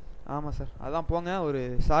 ஆமாம் சார், அதான் போங்க, ஒரு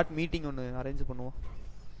ஷார்ட் மீட்டிங் ஒன்று அரேஞ்ச் பண்ணுவோம்.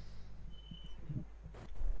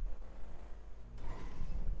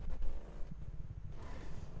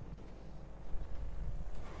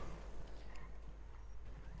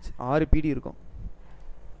 ஆறு பிடி இருக்கும்.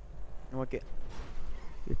 ஓகே,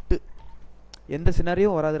 8 எந்த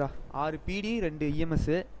சினாரியும் வராதுடா. 6 பிடி 2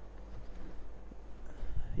 இஎம்எஸ்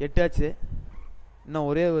 8 ஆச்சு. இன்னும்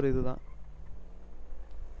ஒரே ஒரு இதுதான்.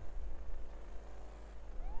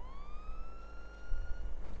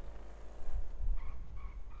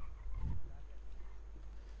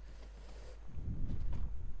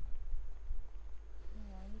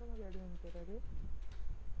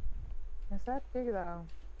 சார் கேக்குதா?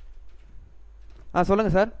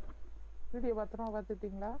 சொல்லுங்க சார். வீடியோ பத்திரமா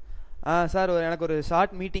பார்த்துட்டீங்களா? சார் எனக்கு ஒரு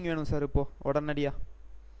ஷார்ட் மீட்டிங் வேணும் சார், இப்போ உடனடியா.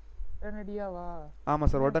 உடனடியாவா?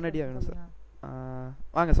 ஆமாம் சார், உடனடியாக வேணும் சார்.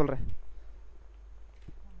 வாங்க சொல்கிறேன்.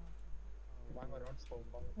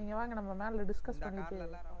 நீங்கள் வாங்க, நம்ம மேலே டிஸ்கஸ் பண்ணிட்டு.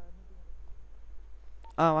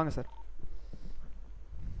 வாங்க சார்.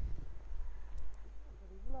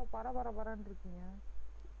 இவ்வளோ பரபரன்னு இருக்கீங்க.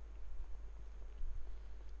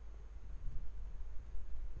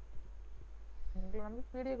 உங்களை வந்து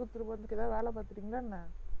பீடியை குத்துட்டு போறதுக்கு ஏதாவது வேலை பார்த்துட்டீங்களா என்ன?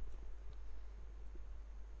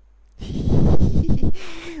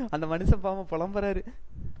 அந்த மனுஷன் பாவம் புலம்புறாரு.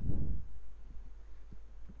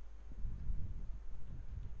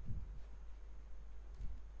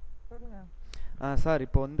 சார்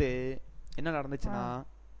இப்போ வந்து என்ன நடந்துச்சுன்னா,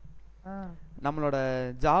 நம்மளோட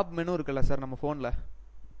ஜாப் மெனு இருக்குல்ல சார் நம்ம ஃபோனில்.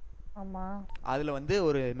 ஆமாம். அதில் வந்து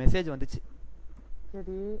ஒரு மெசேஜ் வந்துச்சு.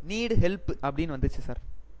 சரி. நீட் ஹெல்ப் அப்படின்னு வந்துச்சு சார்.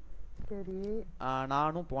 சரி.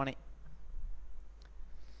 நானும் போனேன்.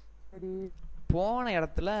 சரி. போன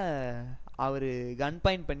இடத்துல அவர் கன்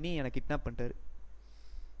பாயிண்ட் பண்ணி எனக்கு கிட்னாப் பண்ணிட்டாரு.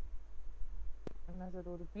 என்ன சார்,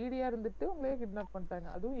 ஒரு பீடியா இருந்துட்டு உங்களே கிட்னாப் பண்ணிட்டாங்க,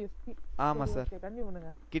 அதுவும் எஸ்பி? ஆமா சார், கண்டிப்பா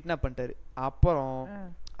பண்ணுங்க. கிட்னாப் பண்ணிட்டாரு. அப்புறம்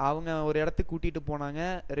அவங்க ஒரு இடத்துக்கு கூட்டிட்டு போனாங்க.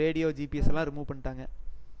 ரேடியோ ஜிபிஎஸ் எல்லாம் ரிமூவ் பண்ணிட்டாங்க.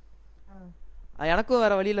 எனக்கும்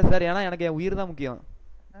வேற வழி இல்லை சார், ஏன்னா எனக்கு என் உயிர் தான் முக்கியம்.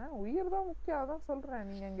 உயிர் தான் முக்கியம், அதான் சொல்றேன்.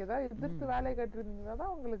 நீங்க இங்க ஏதாவது எதிர்த்து வேலையை கட்டிருந்தீங்கன்னா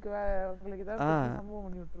தான் உங்களுக்கு ஏதாவது சம்பவம்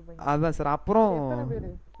பண்ணி விட்டுருப்பீங்க. அதான் சார். அப்புறம்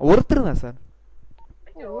ஒருத்தர் தான் சார்.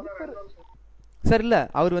 சார் இல்ல,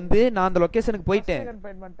 அவர் வந்து நான் அந்த லொகேஷனுக்கு போயிட்டேன்.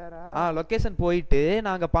 லொகேஷன் போயிட்டு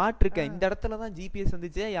நாங்க பாத்துருக்கேன், இந்த இடத்துல தான் ஜிபிஎஸ்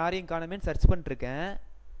வந்துச்சு, யாரையும் காணமேன்னு சர்ச் பண்ணிட்டு இருக்கேன்.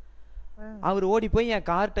 அவர் ஓடி போய் என்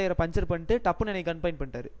கார் டயரை பஞ்சர் பண்ணிட்டு டப்புன்னு என்னை கன் பாயிண்ட்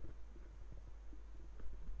பண்ணிட்டாரு.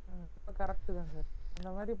 கரெக்ட் தான் சார்.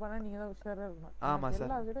 அந்த மாதிரி பண்ணா நீங்க தான் உஷாரா இருக்கணும். ஆமா சார்,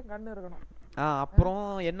 எல்லாரும் கண்ணு இருக்கணும். அப்புறம்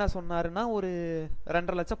என்ன சொன்னாருன்னா ஒரு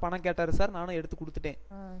 2.5 லட்சம் பணம் கேட்டாரு சார். நானும் எடுத்து கொடுத்துட்டேன்.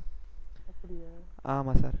 அப்படியே?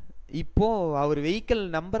 ஆமா சார். இப்போ அவர் வெஹிக்கிள்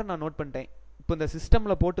நம்பர் நான் நோட் பண்ணிட்டேன். இப்போ இந்த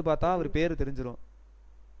சிஸ்டம்ல போட்டு பார்த்தா அவர் பேரு தெரிஞ்சிரும்.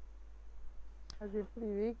 அது எப்படி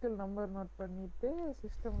வெஹிக்கிள் நம்பர் நோட் பண்ணிட்டு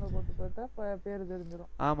சிஸ்டம்ல போட்டு பார்த்தா பேரு தெரிஞ்சிரும்?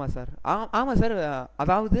 ஆமா சார். ஆமா சார்.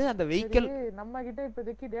 அதாவது அந்த வெஹிக்கிள் நம்ம கிட்ட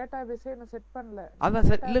இப்போதைக்கு டேட்டாபேஸே நான் செட் பண்ணல. அதான்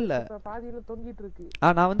சார். இல்ல பாதியில தொங்கிட்டு இருக்கு.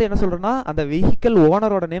 நான் வந்து என்ன சொல்றேன்னா, அந்த வெஹிக்கிள்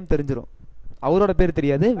ஓனரோட நேம் தெரிஞ்சிரும். அவரோட பேர்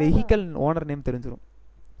தெரியாது, வெஹிக்கல் ஓனர் நேம் தெரிஞ்சிரும்.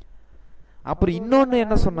 அப்புறம் இன்னொன்னு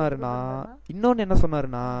என்ன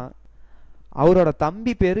சொன்னாருன்னா அவரோட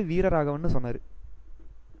தம்பி பேரு வீரராகவன் சொன்னாரு.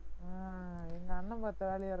 எங்க அண்ணன் பார்த்த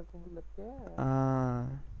வேலையா இருக்கும் உங்களுக்கு.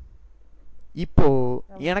 இப்போ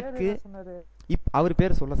எனக்கு அவர்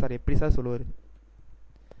பேர் சொல்ல சார், எப்படி சார் சொல்லுவாரு?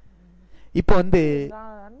 இப்போ வந்து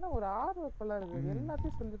அண்ணன் ஒரு ஆர்வக்குள்ள இருக்கு,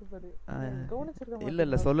 எல்லாத்தையும் சொல்லிட்டு பாரு. கவனிச்சிருக்க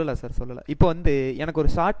இல்ல சொல்லல சார், சொல்லல. இப்போ வந்து எனக்கு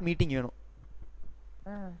ஒரு ஷார்ட் மீட்டிங் வேணும்,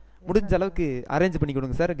 முடிஞ்ச அளவுக்கு அரேஞ்ச் பண்ணி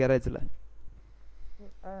கொடுங்க சார் கேரேஜ்ல.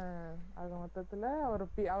 அது மொத்தத்துல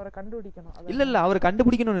அவரை கண்டுபிடிக்கணும். இல்ல அவரை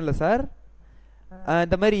கண்டுபிடிக்கணும்னு இல்ல சார்,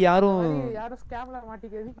 இந்த மாதிரி யாரும் ஸ்கேம்ல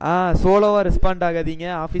மாட்டிக்காதீங்க, சோலோவா ரெஸ்பாண்ட் ஆகாதீங்க,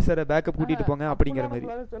 ஆபீசரை பேக்கப் கூட்டிட்டு போங்க அப்படிங்கிற மாதிரி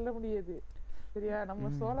சொல்ல முடியாது. சரியா?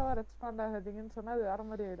 நம்ம சோலோவா ரெஸ்பாண்ட் ஆகாதீங்கன்னு சொன்னா அது வேற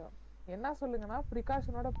மாதிரி ஆயிடும். என்ன சொல்லுங்கன்னா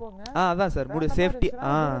பிரிகாஷனோட போங்க. அதான் சார், முடி சேஃப்டி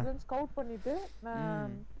ஸ்கவுட் பண்ணிட்டு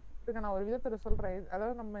நான் ஒரு விதத்துல சொல்றேன்.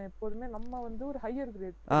 அதாவது நம்ம எப்போதுமே நம்ம வந்து ஒரு ஹையர்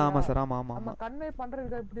கிரேட். ஆமா சார், ஆமா ஆமா. நம்ம கன்வே பண்ற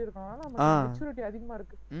விதம் எப்படி இருக்கணும்னா நம்ம மெச்சூரிட்டி அதிகமா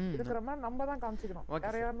இருக்கு இருக்கிற மாதிரி நம்ம தான் காமிச்சிக்கணும்.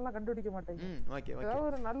 வேற யாரெல்லாம் கண்டுபிடிக்க மாட்டேங்க. அதாவது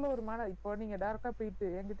ஒரு நல்ல ஒரு இப்போ நீங்க டைரக்டா போயிட்டு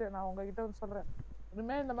என்கிட்ட நான் உங்ககிட்ட வந்து சொல்றேன்,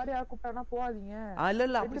 இனிமே இந்த மாதிரி யார் கூப்பிட்டானா போகாதீங்க.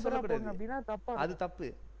 இல்ல அப்படி சொல்லக்கூடாது, அப்படின்னா தப்பா, அது தப்பு.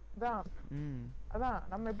 அதான்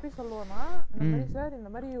நம்ம எப்படி சொல்லுவோம்னா, இந்த மாதிரி சார் இந்த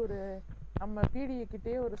மாதிரி ஒரு நம்ம பிடிஏ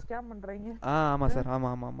கிட்டே ஒரு ஸ்கேம் பண்றீங்க. ஆமா சார், ஆமா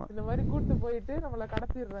ஆமா ஆமா. இந்த மாதிரி கூட்டி போயிட்டு நம்மள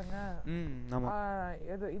கடத்திடுறாங்க. ஆமா.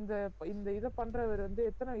 இந்த இந்த இத பண்றவர் வந்து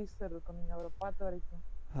எத்தனை வயசு சார் இருக்கும் நீங்க அவரை பார்த்த வரைக்கும்?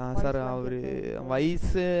 சார் அவரு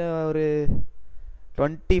வயசு ஒரு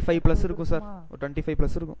 25 பிளஸ் இருக்கும் சார், 25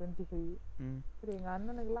 பிளஸ் இருக்கும். 25. சரி, எங்க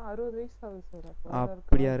அண்ணனுக்கு எல்லாம் 60 வயசு ஆகுது சார்.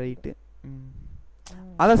 அப்படியா? ரைட்.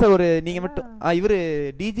 அதான் சார், ஒரு நீங்க மட்டும் இவரு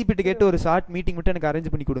டிஜிபி கிட்ட கேட்டு ஒரு ஷார்ட் மீட்டிங் மட்டும் எனக்கு அரேஞ்ச்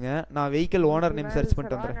பண்ணி கொடுங்க. நான் வெஹிக்கல் ஓனர் நேம் சர்ச்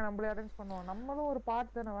பண்ணிட்டு வந்துறேன். நம்மளே அரேஞ்ச் பண்ணுவோம், நம்மளும் ஒரு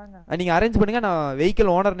பார்ட் தான. வாங்க, நீங்க அரேஞ்ச் பண்ணுங்க, நான்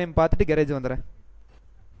வெஹிக்கல் ஓனர் நேம் பார்த்துட்டு கேரேஜ் வந்துறேன்.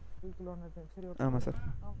 Vehicle owner name. சரி, ஓகே. ஆமா சார்.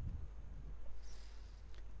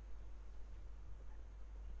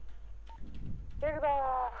 கேக்குதா?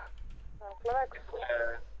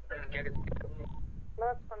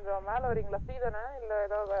 கிளாஸ் கொஞ்சம் மேல வரீங்களா? ஃப்ரீ தானே இல்ல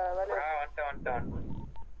ஏதாவது வேலை? வந்துட்டேன்.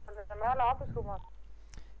 மேல ஆபீஸ் ரூமா.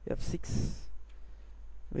 F6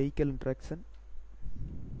 vehicle interaction.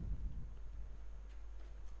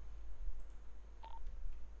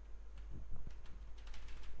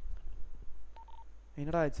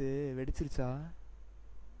 என்னடா ஆச்சு, வெடிச்சிருச்சா?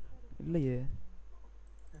 இல்லையே.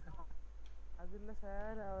 அது இல்ல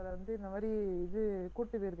சார், அவரை வந்து இந்த மாதிரி இது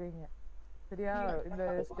கூட்டி போயிருக்கீங்க. சரியா? இந்த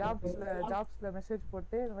ஜாப்ஸ்ல மெசேஜ்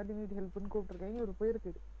போட்டு இந்த மாதிரி நீட் ஹெல்ப்னு கூப்பிட்டுருக்கீங்க. இவர்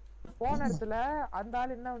போயிருக்கு. போன இடத்துல அந்த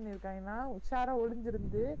ஆள் என்ன பண்ணிருக்காங்கன்னா உஷாரா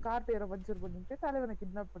ஒளிஞ்சிருந்து கார் டயரை பஞ்சர் பண்ணிட்டு தலைவனை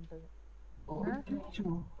கிட்னாப் பண்ணிட்டாங்க.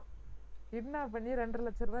 கிட்னாப் பண்ணி 2.5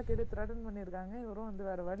 லட்சம் ரூபாய் கேட்டு த்ரெட்டன் பண்ணிருக்காங்க. இவரும் வந்து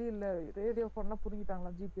வேற வழி இல்ல, ரேடியோ போன்லாம்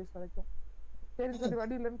புரிஞ்சிட்டாங்களாம், ஜிபிஎஸ் வரைக்கும். சரின்னு சொல்லி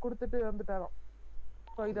வழி இல்லைன்னு கொடுத்துட்டு வந்துட்டாராம்.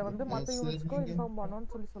 ஸோ இதை வந்து மற்ற யூனிட்ஸ்க்கும் இன்ஃபார்ம்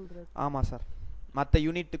பண்ணணும்னு சொல்றாரு. ஆமா சார், மற்ற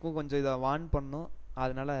யூனிட்டுக்கும் கொஞ்சம் இதை வார்ன் பண்ணும்.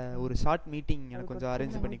 அதனால ஒரு ஷார்ட் மீட்டிங் எனக்கு கொஞ்சம்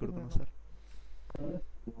அரேஞ்ச் பண்ணி கொடுக்கணும் சார்.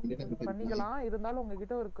 பண்ணிக்கலாம், இருந்தாலும்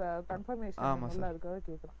உங்ககிட்ட ஒரு கன்ஃபர்மேஷன் இல்ல, அதுக்காக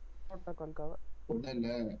கேக்குறேன். புரோட்டோகால்காக இல்ல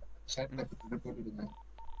ஷார்ட்ல போட்டுடுங்க.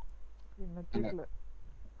 என்ன கேக்கல,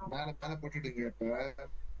 மேல போட்டுடுங்க. இப்ப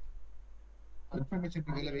கன்ஃபர்மேஷன்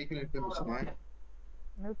இருக்குல்ல, வெஹிக்கிள் இன்ஃபர்மேஷன்.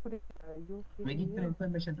 வெஹிக்கிள்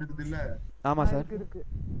இன்ஃபர்மேஷன் இருக்குது இல்ல? ஆமா சார், இருக்கு.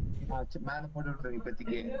 மேல போட்டு விட்டுருங்க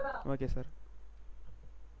இப்போதைக்கு. Okay sir.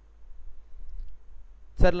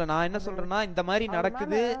 சார்ல நான் என்ன சொல்றேன்னா, இந்த மாதிரி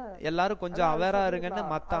நடக்குது, எல்லாரும் கொஞ்சம் அவேரா இருங்கன்னு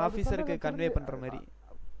மத்த ஆபீசருக்கு கன்வே பண்ற மாதிரி.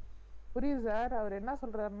 புரியுது சார். அவர் என்ன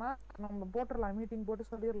சொல்றாருன்னா நம்ம போட்டுறலாம், மீட்டிங் போட்டு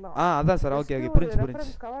சொல்லிரலாம். அதான் சார். ஓகே ஓகே,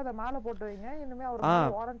 புரிஞ்சு. அத மேல போட்டு வைங்க. இனிமே அவர்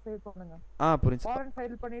வாரண்ட் ஃபைல் பண்ணுங்க. புரிஞ்சு. வாரண்ட்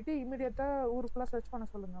ஃபைல் பண்ணிட்டு இமிடியேட்டா ஊருக்குள்ள சர்ச் பண்ண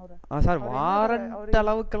சொல்லுங்க அவரை. சார் வாரண்ட்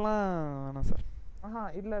அளவுக்குலாம் வேணாம் சார்.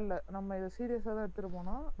 இல்ல நம்ம இத சீரியஸா தான் எடுத்துட்டு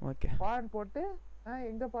போறோம். ஓகே, வாரண்ட் போட்டு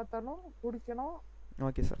எங்க பார்த்தாலும் குடிக்கணும்.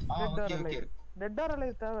 Okay sir. Dead R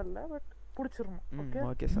alive தேவையில்ல, பட் புடிச்சிரணும். ஓகே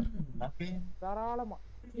ஓகே சார், தாராளமா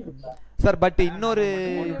சார். பட் இன்னொரு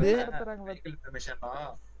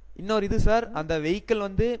இது சார், அந்த வெஹிக்கிள்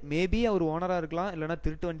வந்து மேபி அவர் ஓனரா இருக்கலாம், இல்லனா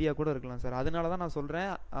திருட்டு வண்டியா கூட இருக்கலாம் சார். அதனால தான் நான் சொல்றேன்,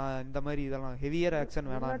 இந்த மாதிரி இதெல்லாம் ஹெவியர் ஆக்ஷன்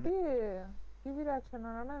வேணாம். ஹெவியர் ஆக்ஷன்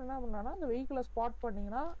வேணாம்னா என்ன பண்ணலாம்னா, அந்த வெஹிக்கிளை ஸ்பாட்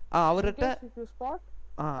பண்ணீங்கன்னா அவர்ட்ட ஸ்பாட்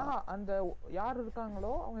அந்த யார்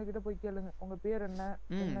இருக்காங்களோ அவங்க கிட்ட போய் கேளுங்க, உங்க பேர் என்ன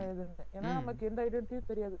ஏதுன்னு. ஏன்னா நமக்கு எந்த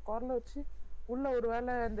ஐடென்டிட்டியும் தெரியாது. கார்ல வச்சு உள்ள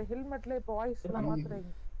ஒருவேளை இந்த ஹெல்மெட்ல இப்ப வாய்ஸ் எல்லாம்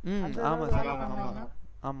மாத்துறீங்க. ஆமா சார்,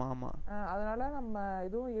 ஆமா ஆமா. அதனால நம்ம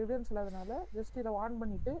எதுவும் எவிடன்ஸ் இல்லாதனால ஜஸ்ட் இத வார்ன்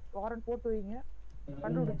பண்ணிட்டு வாரண்ட் போட்டு வைங்க.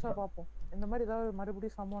 கண்டுபிடிச்சா பாப்போம். இந்த மாதிரி ஏதாவது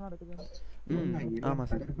மறுபடியும் சம்பவம் நடக்குது. ஆமா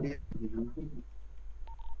சார்.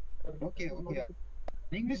 ஓகே ஓகே,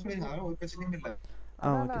 இங்கிலீஷ் பேசுறாங்க, ஒரு பிரச்சனையும் இல்ல.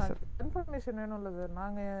 Okay sir. இன்ஃபர்மேஷன் வேணும்ல சார்.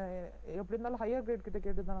 நாங்க எப்படி இருந்தாலும் ஹையர் கிரேட் கிட்ட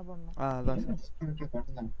கேட்டு தானே பண்ணோம். அதான்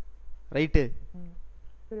சார். ரைட்டு.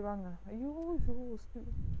 சரி வாங்க. ஐயோ ஐயோ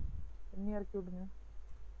என்ன இறக்கி விடுங்க.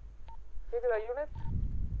 கேக்குதா யூனிட்?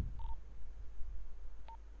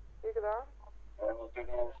 கேக்குதா?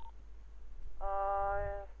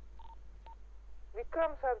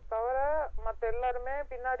 விக்ரம் சார் தவிர மத்த எல்லாருமே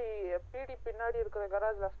பின்னாடி பிடி பின்னாடி இருக்கிற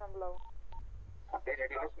கராஜ்ல அசெம்பிள் ஆகும்.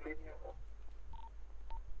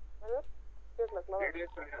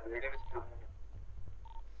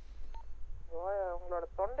 உங்களோட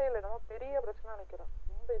தொண்டையில என்னமோ பெரிய பிரச்சனை நினைக்கிறேன்.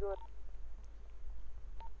 ரொம்ப இதுவா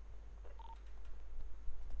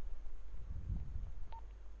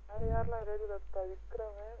வேற யாரெல்லாம் ரேடியோல இருக்கா?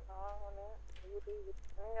 விக்ரம், நானு,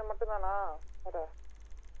 நீங்க மட்டும் தானா?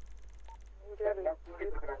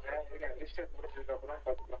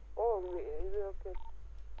 ஓ இது ஓகே.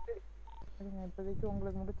 சரிங்க, இப்போதைக்கு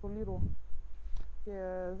உங்களுக்கு மட்டும் சொல்லிடுவோம்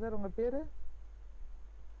சார். உங்க பேரு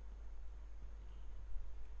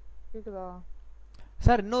கேக்குதா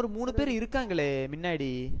சார்? இன்னொரு 3 பேர் இருக்காங்களே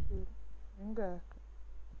முன்னாடி. எங்க?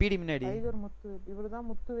 பிடி முன்னாடி. டைகர் முத்து, இவர்தான்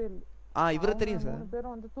முத்துவேல். இவர தெரியும் சார். 3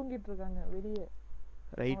 பேரும் வந்து தூங்கிட்டு இருக்காங்க வெளியே.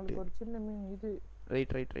 ரைட். ஒரு சின்ன இது.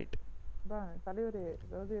 ரைட். தான் தலைவரே,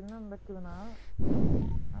 அதாவது என்ன நடக்குதுன்னா,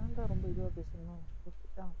 நான் தான் ரொம்ப இதுவா பேசணும்.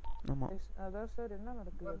 ஆமா. அதாவது சார் என்ன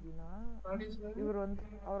நடக்குது அப்படின்னா, இவர் வந்து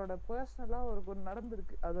அவரோட பர்சனலா ஒரு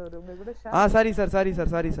நடந்திருக்கு. அது உங்க கூட சாரி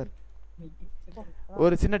சார்.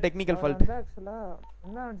 ஒரு சின்ன டெக்னிக்கல் ஃபால்ட். ஆக்சுவலா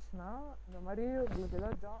என்ன ஆச்சுன்னா, இந்த மாதிரி உங்களுக்கு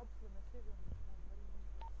ஏதாவது ஜாப்ஸ்ல மெசேஜ் வந்துச்சு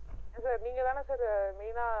சார். நீங்க தானே சார்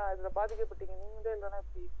மெயினா இதுல பாதிக்கப்பட்டீங்க. நீங்களே இல்லைன்னா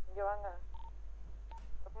எப்படி? இங்க வாங்க.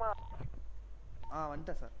 அம்மா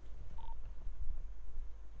வந்துட்டேன் சார்.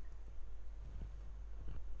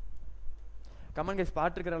 கமெண்ட் கைஸ்,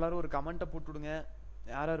 பாத்துக்கிற எல்லாரும் ஒரு கமெண்ட்டை போட்டு விடுங்க.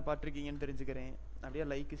 யார் பாத்துருக்கீங்கன்னு தெரிஞ்சுக்கிறேன். அப்படியே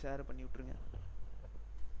லைக் ஷேர் பண்ணி விட்டுருங்க.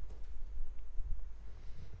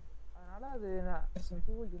 அதனால அது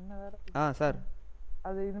என்ன வேற சார்,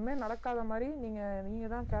 அது இனிமே நடக்காத மாதிரி நீங்க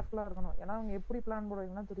தான் கேர்ஃபுல்லா இருக்கணும். ஏன்னா அவங்க எப்படி பிளான்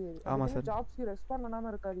போடுவாங்கன்னா தெரியாது. ஆமா சார். ஜாப்ஸ்க்கு ரெஸ்பாண்ட்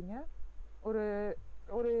பண்ணாம இருக்காதீங்க. ஒரு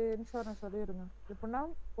ஒரு இன்சூரன்ஸ் சொல்லிடுங்க. எப்படின்னா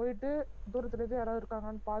போயிட்டு தூரத்துல இருந்து யாராவது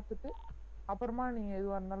இருக்காங்கன்னு பார்த்துட்டு அப்புறமா நீங்க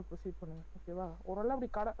எதுவா இருந்தாலும் ப்ரொசீட் பண்ணுங்க. ஓகேவா? ஒருவேளை அப்படி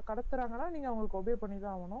கடத்துறாங்கன்னா நீங்க அவங்களுக்கு ஒபே பண்ணி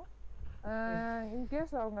தான் ஆகணும்.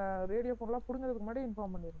 இன்கேஸ் அவங்க ரேடியோ ஃபோன்லாம் புடுங்கிறதுக்கு முன்னாடி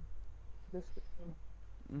இன்ஃபார்ம் பண்ணிடுங்க. ஜஸ்ட்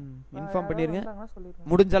இன்ஃபார்ம் பண்ணிருங்க.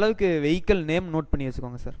 முடிஞ்ச அளவுக்கு வெஹிக்கிள் நேம் நோட் பண்ணி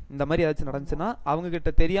வச்சுக்கோங்க சார். இந்த மாதிரி ஏதாச்சும் நடந்துச்சுன்னா அவங்க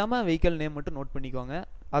கிட்ட தெரியாம வெஹிக்கிள் நேம் மட்டும் நோட் பண்ணிக்கோங்க.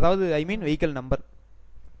 அதாவது ஐ மீன் வெஹிக்கிள் நம்பர்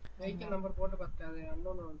போட்டு பார்த்தாது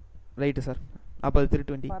அன்னோன். Right sir. அப்ப அது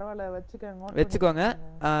 320 பரவாயில்ல வெச்சுக்கோங்க.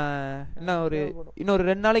 இன்னொரு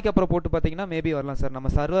 2 நாளைக்கு அப்புறம் போட்டு பாத்தீங்கன்னா மேபி வரலாம் சார். நம்ம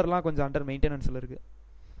சர்வர்லாம் கொஞ்சம் அண்டர் மெயின்டெனன்ஸ்ல இருக்கு.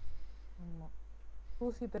 ஆமா.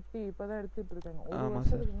 தூசி தட்டி இப்பதான் எடுத்துட்டு இருக்காங்க. ஒரு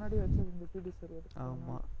வருஷத்துக்கு முன்னாடி வச்சது இந்த பிடி சர்வர்.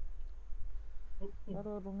 ஆமா.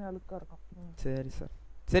 சர்வர் ரொம்ப அழுக்கா இருக்கும். சரி சார்.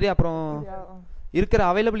 சரி, அப்புறம் இருக்கிற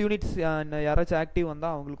அவைலபிள் யூனிட்ஸ் யாராச்சும் ஆக்டிவ் வந்தா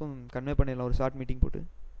அவங்களுக்கும் கன்வே பண்ணிடலாம். ஒரு ஷார்ட் மீட்டிங் போட்டு.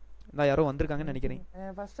 நான் யாரோ வந்திருக்காங்கன்னு நினைக்கிறேன்.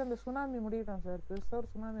 ஃபர்ஸ்ட் அந்த சுனாமி முடியட்டும் சார். பெருசா ஒரு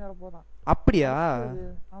சுனாமி வர போதான். அப்படியா?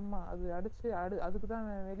 ஆமா, அது அடிச்சு அதுக்கு தான்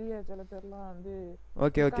வெளியே சில பேர்லாம் வந்து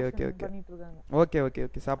ஓகே பண்ணிட்டு இருக்காங்க. Okay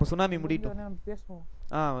sir. அப்ப சுனாமி முடியட்டும். நம்ம பேசுவோம்.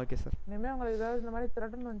 Okay sir. இனிமே உங்களுக்கு ஏதாவது இந்த மாதிரி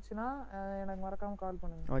த்ரெட்டன் வந்துச்சுன்னா எனக்கு மறக்காம கால்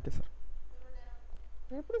பண்ணுங்க. Okay sir.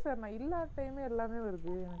 எப்படி சார் நான் இல்லாத டைமே எல்லாமே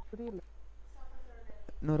வருது? எனக்கு புரியல.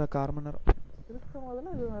 இன்னொரு 1/4 மணி நேரம் இருக்கும்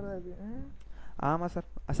போதெல்லாம் இது வராது. ஆமா சார்.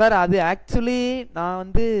 சார் அது ஆக்சுவலி நான்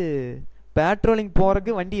வந்து பேட்ரோலிங்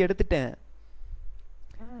போறதுக்கு வண்டி எடுத்துட்டேன்.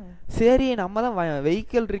 சரி, நம்ம தான்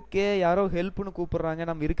வெஹிக்கிள் இருக்கே, யாரோ ஹெல்ப்னு கூப்பிடுறாங்க,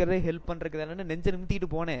 நம்ம இருக்கிறதே ஹெல்ப் பண்றதுக்கு தானே நெஞ்ச நிமித்திட்டு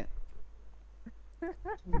போனேன்.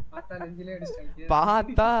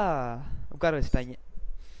 பார்த்தா உட்கார வச்சிட்டாங்க.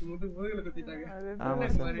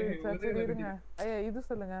 இது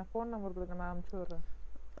சொல்லுங்க, போன் நம்பர் கொடுங்க, நான் அனுப்பிச்சு விடுறேன்.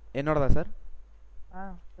 என்னோடதா சார்?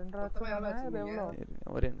 2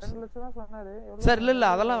 லட்சம் சொன்னாரு சார். இல்ல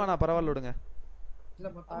அதெல்லாம் வேணாம், பரவாயில்ல விடுங்க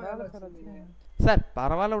சார்.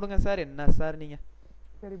 பரவாயில்ல விடுங்க சார். என்ன சார் நீங்க?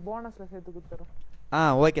 சரி, போனஸ்ல சேர்த்து கொடுத்துறோம்.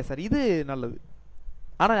 Okay sir. இது நல்லது.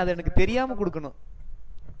 ஆனா அது எனக்கு தெரியாம கொடுக்கணும்.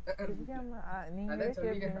 நீங்களே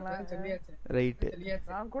கேப்பீங்களா? ரைட்.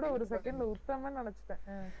 நான் கூட ஒரு செகண்ட்ல உத்தமன்னு நினைச்சிட்டேன்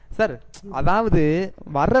சார். அதாவது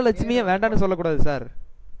வரலட்சுமியே வேண்டாம்னு சொல்லக்கூடாது சார்.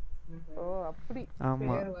 ஓ அப்படி.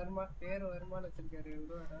 ஆமா, பேர் வருமான்னு வச்சிருக்காரு.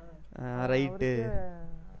 ரைட்.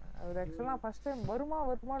 அவர் ஆக்சுவலா ஃபர்ஸ்ட் டைம்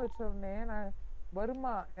வருமான்னு வச்சோடனே நான்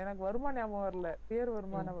வருமா, எனக்கு வருமா ஞாபகம் வரல. பேர்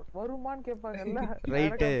வருமான்னு கேட்பாங்கல்ல.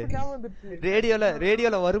 ரைட்.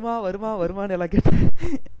 ரேடியோல வருமான்னு எல்லாம் கேட்டேன்.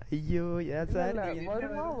 ஐயோ ஏன் சார்?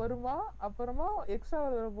 வருமா அப்புறமா எக்ஸ்ட்ரா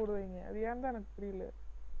போடுவீங்க. அது ஏன் தான் எனக்கு புரியல.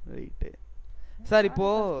 Right sir. இப்போ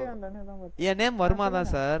என் நேம் வருமா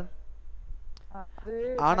தான் சார். அது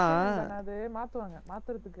ஆனா அது மாத்துவாங்க,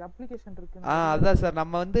 மாத்துறதுக்கு அப்ளிகேஷன் இருக்கு. அதான் சார்,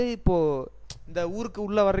 நம்ம வந்து இப்போ இந்த ஊருக்கு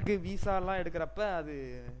உள்ள வர்றதுக்கு விசா எல்லாம் எடுக்கிறப்ப அது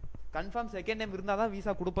கன்ஃபார்ம் செகண்ட் டைம் இருந்தா தான்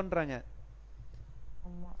விசா கொடுப்பன்றாங்க.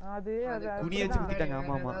 ஆமா, அது குனிய வச்சு குத்திட்டாங்க.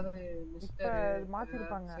 ஆமா ஆமா, இப்ப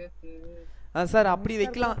மாத்திருப்பாங்க சார். அப்படி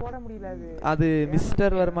வைக்கலாம், போட முடியல. அது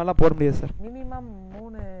மிஸ்டர் வர்மாலாம் போட முடியாது சார். மினிமம்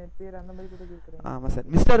 3 பேர் அந்த மாதிரி கூட கேக்குறாங்க. ஆமா சார்,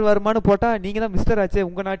 மிஸ்டர் வர்மான்னு போட்டா நீங்க தான் மிஸ்டர் ஆச்சே,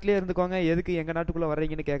 உங்க நாட்டிலே இருந்துக்கோங்க, எதுக்கு எங்க நாட்டுக்குள்ள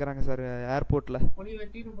வர்றீங்கன்னு கேக்குறாங்க சார் ஏர்போர்ட்ல. பொலி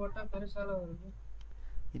வெட்டின்னு போட்டா பெருசால வருது.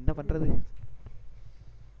 என்ன பண்றது?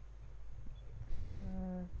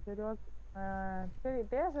 சரி ஓகே, சரி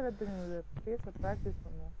டேசர் எடுத்துங்க, டேசர் பிராக்டீஸ்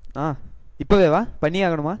பண்ணுவோம். இப்பவே வா, பண்ணி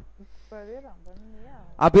ஆகணுமா? இப்பவே தான் பண்ணியா?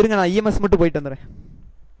 அப்ப இருங்க, நான் இஎம்எஸ் மட்டும் போயிட்டு வந்துறேன்.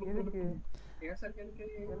 எதுக்கு?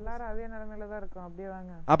 எல்லாரும் அதே நிலைமையில தான் இருக்கோம், அப்படியே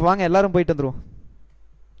வாங்க. அப்ப வாங்க எல்லாரும் போயிட்டு வந்துருவோம்.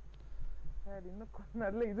 சரி, இன்னும்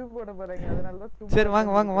நல்ல இது போட போறீங்க, அதனால தான். சரி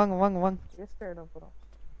வாங்க வாங்க வாங்க வாங்க வாங்க. வேஸ்ட் ஆயிடும் அப்புறம்.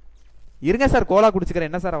 இருங்க சார், கோலா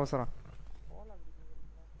குடிச்சுக்கிறேன், என்ன சார் அவசரம்?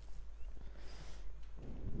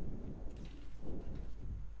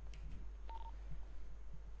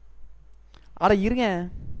 அட இருங்க.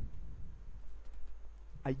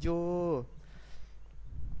 ஐயோ,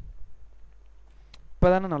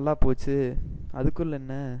 இப்பதானே நல்லா போச்சு, அதுக்குள்ள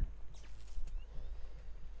என்ன?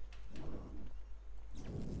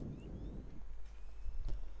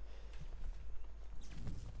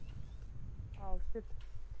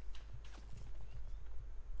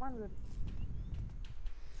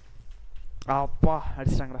 அப்பா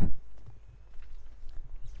அடிச்சிட்டாங்கடா.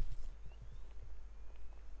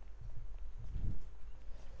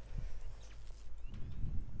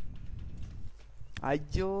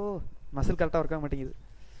 ஐயோ, மசில் கரெக்டா ஒர்க் ஆக மாட்டேங்குது.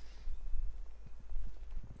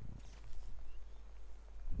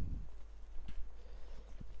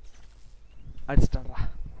 அடிச்சிட்டான்டா.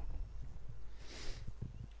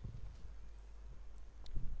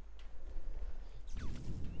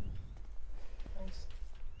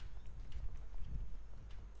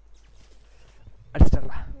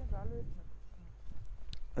 அடிச்சிட்டான்டா.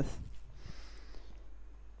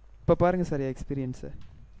 இப்ப பாருங்க சார் எக்ஸ்பீரியன்ஸ்.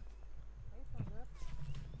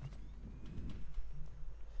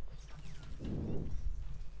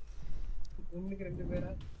 ஒண்ணுக்கு 2 பேரா?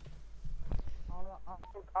 அவ்வளவுதான்.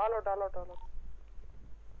 All out, all out, all out.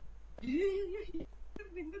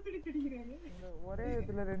 இந்த பிடி பிடிக்கிறாங்க. ஒரே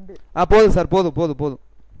இதுல 2. போதும் சார், போதும் போதும் போதும்.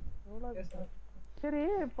 சரி,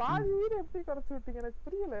 பாதி வீடு எப்படி குறைச்சு விட்டீங்க, எனக்கு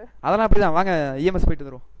புரியல. அதெல்லாம் அப்படிதான். வாங்க இஎம்எஸ் போயிட்டு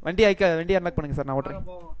வந்துருவோம். வண்டி அன்லாக் பண்ணுங்க சார், நான் ஓட்டுறேன்.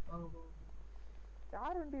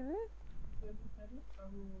 யார் வண்டி இது?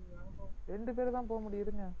 2 பேர் தான் போக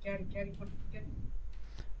முடியுதுங்க. கேரி கேரி கேரி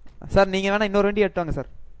சார் நீங்க வேணா இன்னொரு வண்டி எடுத்து வாங்க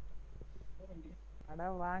சார். அட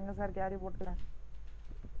வாங்க சார், கேரி போட்டுக்கிறேன்.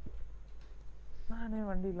 நானே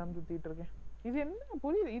வண்டி இல்லாம சுத்திட்டு இருக்கேன். இது என்ன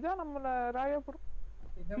புரியுது? இதான் நம்மள ராயாபுரம்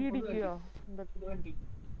பிடிக்கியா? இந்த வண்டி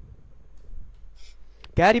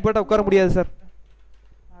கேரி போட்டா உட்கார முடியாது சார்.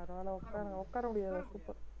 அதனால உட்கார முடியாது.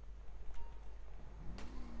 சூப்பர்.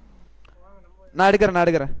 நான் எடுக்கிறேன்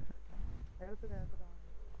எடுத்துக்கிறேன்.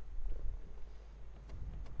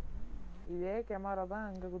 இதே கேமரா தான்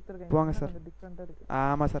அங்க குடுத்துருக்கேன். போங்க சார். டிஃபரண்டா இருக்கு.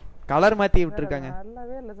 ஆமா சார், கலர் மாத்தி விட்டுருக்காங்க.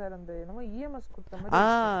 நல்லாவே இல்ல சார், அந்த என்னமோ இஎம்எஸ் கொடுத்த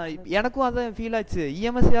மாதிரி. எனக்கும் அதான் ஃபீல் ஆச்சு.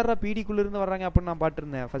 இஎம்எஸ் யாரா பிடிக்குள்ள இருந்து வர்றாங்க அப்படின்னு நான்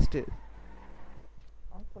பாத்துறேன் ஃபர்ஸ்ட்.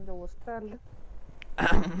 கொஞ்சம் ஒஸ்டா இல்ல.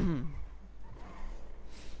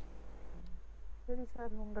 சரி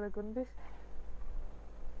சார், உங்களுக்கு வந்து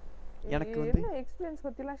எனக்கு வந்து என்ன எக்ஸ்பீரியன்ஸ்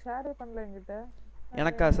பத்திலாம் ஷேரே பண்ணல என்கிட்ட.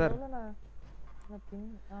 எனக்கா சார்?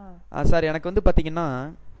 சார் எனக்கு வந்து பாத்தீங்கன்னா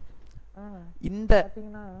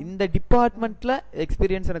இந்த டிபார்ட்மெண்ட்ல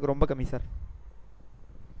எக்ஸ்பீரியன்ஸ் எனக்கு ரொம்ப கம்மி சார்.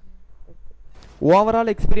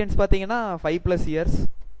 ஓவரால் எக்ஸ்பீரியன்ஸ் பாத்தீங்கன்னா 5+ இயர்ஸ்.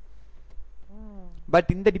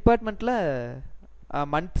 பட் இந்த டிபார்ட்மெண்ட்ல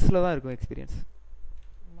மந்த்ஸ்ல தான் இருக்கும் எக்ஸ்பீரியன்ஸ்.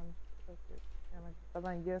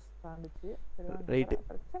 இப்பதான் இயர்ஸ் தாண்டிச்சு. ரைட்.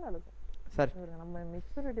 பிரச்சனை இல்ல சார். நம்ம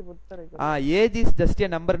மெச்சூரிட்டி பொறுத்தவரைக்கும் ஏஜ் இஸ் ஜஸ்ட் a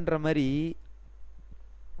நம்பர்ன்ற மாதிரி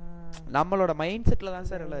நம்மளோட மைண்ட் செட்ல தான்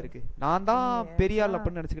சார் எல்லாம் இருக்கு. நான் தான் பெரிய ஆள்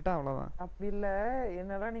அப்படின்னு நினைச்சுக்கிட்டா அவ்வளவுதான். அப்படி இல்ல,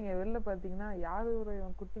 என்னெல்லாம் நீங்க வெளில பாத்தீங்கன்னா யாரு ஒரு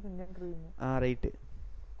குட்டி குஞ்சுன்றீங்க. ரைட்.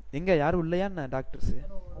 எங்க யாரும் இல்லையா என்ன டாக்டர்ஸ்?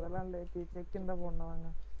 அதெல்லாம் இல்ல, செக் இன் தான் போடுவாங்க.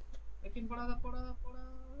 செக் இன் போடாத போடாத போடா.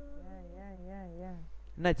 ஏன்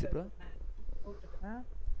என்னாச்சு ப்ரோ?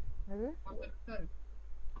 இது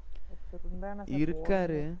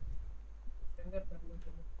இருக்காரு.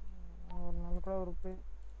 ஒரு நாள் கூட ஒரு போய்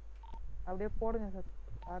அப்படியே போடுங்க சார்.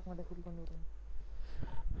 டாக்குமெண்ட் ஃபில் பண்ணி விடுங்க.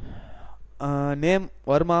 Name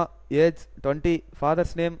Verma, age 20,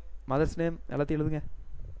 father's name, mothers name எல்லாத்தையும் எழுதுங்க.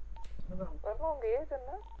 வர்மா, உங்க ஏஜ்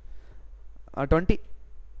என்ன? 20.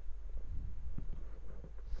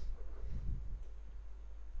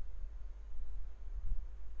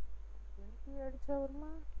 அடிச்சா வருமா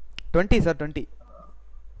 20 சார் 20.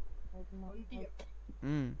 வருமா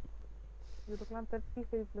ம் இதுக்கெல்லாம்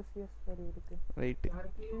 35 + இயர்ஸ் சரி இருக்கு ரைட்.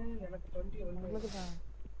 யாருக்கு? எனக்கு 21. உங்களுக்கு தான்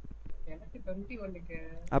எனக்கு 21க்கு.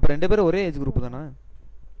 அப்ப ரெண்டு பேரும் ஒரே ஏஜ் குரூப் தானா?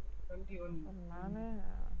 21. நானே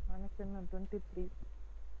எனக்கு என்ன 23.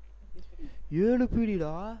 7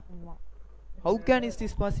 பீரியடா? ஆமா How can is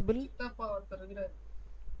this possible? சித்தப்பா ஒருத்தர் இருக்கிறார்.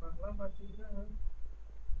 அதெல்லாம் பார்த்தீங்கன்னா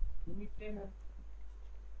லிமிட்டே இல்லை.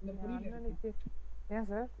 இந்த புரியல. அண்ணனுக்கு ஏன்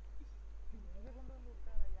சார்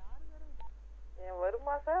ஏன்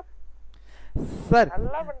வருமா சார் சார்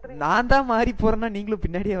நல்லா பண்றீங்க. நான் தான் மாறி போறேன்னா நீங்களும்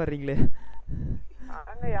பின்னாடியே வர்றீங்களே.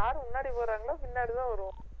 அங்க யாரு முன்னாடி போறாங்களோ பின்னாடி தான்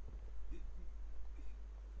வருவோம்.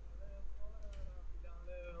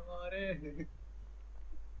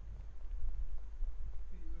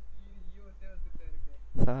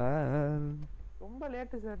 சார் ரொம்ப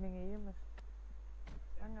லேட்டு சார் நீங்க இஎம்எஸ்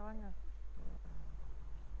வாங்க வாங்க.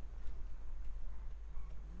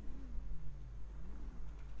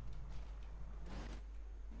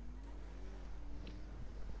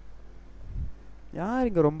 யார்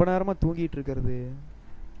இங்க ரொம்ப நேரமா தூங்கிட்டு இருக்கிறது?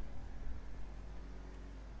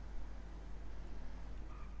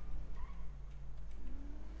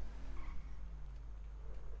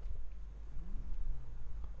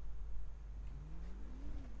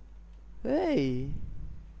 Hey,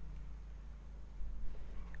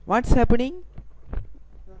 what's happening?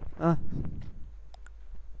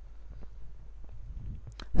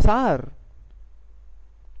 சார்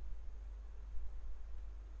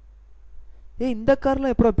இந்த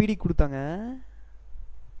கார்லாம் எப்படா பீடி கொடுத்தாங்க?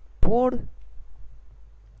 போடு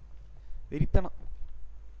வெறித்தனம்.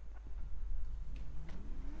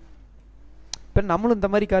 இப்ப நம்மளும் இந்த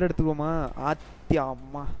மாதிரி கார் எடுத்துக்குவோமா? ஆத்தி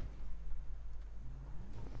அம்மா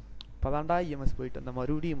இப்பதான்டா இஎம்எஸ் போயிட்டு வந்த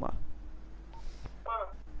மறுபடியுமா?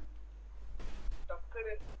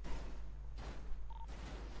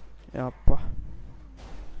 அப்பா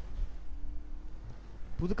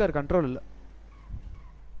புது கார் கண்ட்ரோல் இல்லை.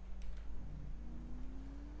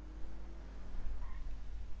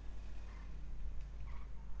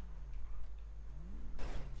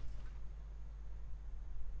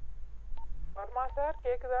 வர்மா சார்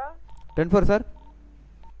கேக்குதா? 10-4 சார்.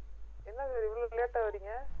 என்ன சார் இவ்வளவு லேட்டா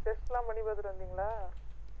வரீங்க? டெஸ்ட்லாம் பண்ணி பார்த்துட்டு வந்தீங்களா?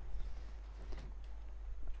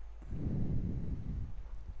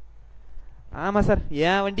 ஆமா சார்,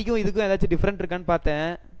 என் வண்டிக்கும் இதுக்கும் ஏதாச்சும் டிஃபரெண்ட் இருக்கான்னு பார்த்தேன்.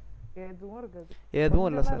 எதுவும் இருக்காது. எதுவும்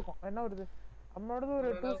இல்லை சார். என்ன வருது? நம்மளோடது ஒரு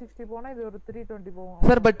 260 போனா இது ஒரு 320 போகும்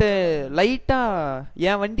சார். பட் லைட்டா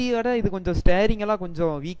என் வண்டியோட இது கொஞ்சம் ஸ்டேரிங் எல்லாம்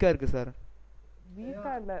கொஞ்சம் வீக்கா இருக்கு சார்.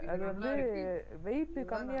 வீக்கா இல்ல, அது வந்து வெயிட்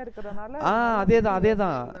கம்மியா இருக்கறனால.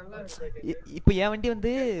 அதேதான். இப்போ என் வண்டி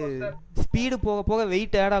வந்து ஸ்பீடு போக போக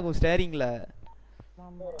வெயிட் ஆட் ஆகும் ஸ்டேரிங்ல.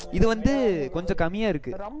 இது வந்து கொஞ்சம் கம்மியா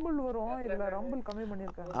இருக்கு. ரம்பிள் வரும், இதுல ரம்பிள் கம்மி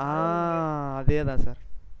பண்ணிருக்காங்க. அதேதான் சார்.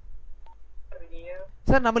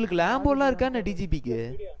 சார் நம்மளுக்கு லேம்போலாம் இருக்கா என்ன டிஜிபிக்கு?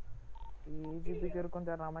 டிஜிபிக்கு இருக்கும்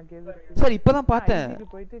சார், நமக்கு எது இருக்கு சார்? இப்பதான் பார்த்தேன்,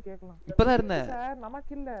 போயிட்டு கேட்கலாம். இப்பதான் இருந்தேன் சார்.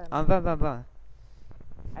 நமக்கு இல்ல. அதான்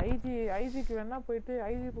ஐஜிக்கு வேணா போயிட்டு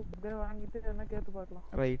ஐஜி புக் வாங்கிட்டு வேணா கேட்டு பார்க்கலாம்.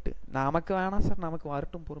 ரைட். நமக்கு வேணாம் சார், நமக்கு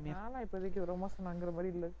வரட்டும் பொறுமையா. ஆனா இப்போதைக்கு ப்ரமோஷன் வாங்குற மாதிரி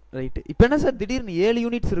இல்ல. ரைட். இப்போ என்ன சார் திடீர்னு 7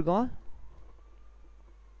 யூனிட்ஸ் இருக்கும்?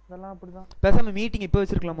 இதெல்லாம் அப்படிதான். பேசாம மீட்டிங் இப்போ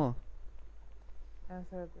வச்சிருக்கலாமோ?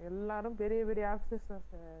 சார் எல்லாரும் பெரிய பெரிய ஆபீசர்ஸ்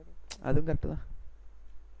சார். அதுவும் கரெக்ட் தான்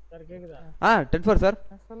சார். கேக்குதா? 10-4 சார்.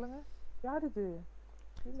 சொல்லுங்க. யார் இது?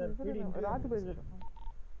 ராஜு பேசுறேன்.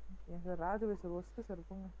 ஏன் சார் ராஜு பேசுற ஒஸ்ட் சார்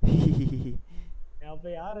போங்க. அப்ப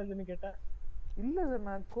யார் அதுன்னு கேட்டா இல்ல சார்,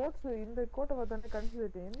 நான் கோட்ஸ் இந்த கோட்டை பார்த்தானே கன்ஃபியூஸ்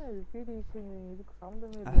ஆயிட்டேன். என்ன இது பிடிக்கு இதுக்கு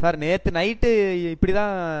சம்பந்தமே இல்ல சார். நேத்து நைட்டு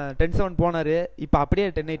இப்படிதான் 10-7 போனாரு, இப்போ அப்படியே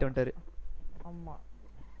 10-8 வந்துட்டாரு. ஆமா.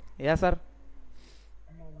 ஏன் சார்?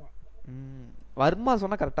 வர்மா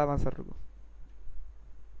சொன்னா கரெக்டா தான் சார் இருக்கும்.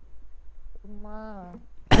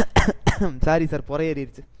 சாரி சார், புற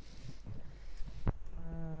ஏறிடுச்சு.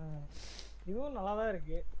 இதுவும் நல்லா தான்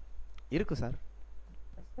இருக்கு சார்.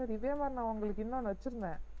 சார் இதே மாதிரி நான் உங்களுக்கு இன்னொன்னு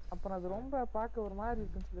வச்சிருந்தேன், அப்புறம் அது ரொம்ப பார்க்க ஒரு மாதிரி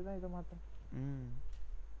இருக்குன்னு சொல்லி தான் இதை மாத்தேன்.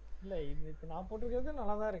 இல்ல இது நான் போட்டுக்கிறது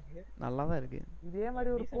நல்லா தான் இருக்கு. இதே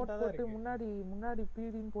மாதிரி ஒரு கோட் போட்டு முன்னாடி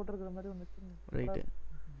பீடின்னு போட்டுருக்கிற மாதிரி ஒன்று வச்சிருந்தேன். ரைட்டு.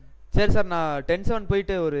 சரி சார், நான் 10-7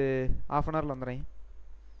 போயிட்டு ஒரு ½ அன் ஹவர்ல வந்துடுறேன்.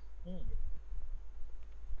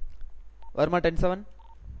 வருமா 10-7?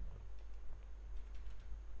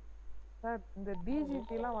 சார் இந்த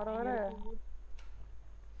டிஜிபிலாம் வர வர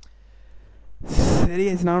சரி,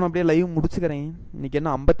 நானும் அப்படியே லைவ் முடிச்சுக்கிறேன். இன்னைக்கு என்ன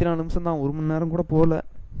 54 நிமிஷம் தான், 1 மணி நேரம் கூட போகல.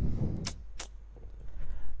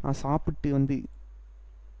 நான் சாப்பிட்டு வந்து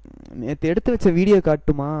நேற்று எடுத்து வச்ச வீடியோ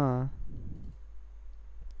காட்டுமா?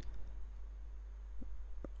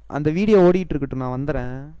 அந்த வீடியோ ஓடிட்டு இருக்கட்டும், நான்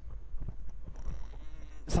வந்துடுறேன்,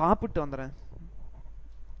 சாப்பிட்டு வந்துடுறேன்.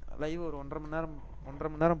 லைவ் ஒரு 1.5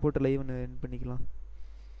 மணி நேரம் போட்டு லைவ் என் பண்ணிக்கலாம்.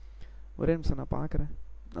 ஒரே நிமிஷம் நான் பார்க்குறேன்.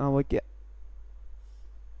 ஓகே.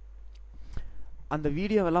 அந்த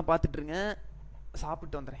வீடியோவெல்லாம் பார்த்துட்ருங்க,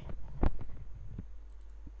 சாப்பிட்டு வந்துடுறேன்.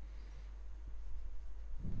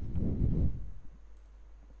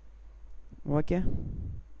 ஓகே.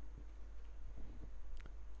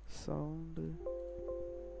 சவுண்டு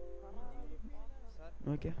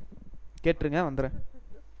ஓகே, கேட்டுருங்க, வந்துடுறேன்.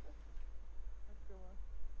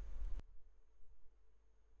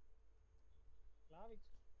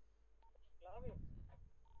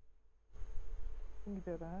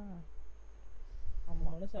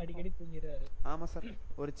 மனசு அடிக்கடி தூங்கிடுறாரு. ஆமா சார்,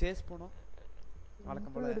 ஒரு சேஸ் போனோம்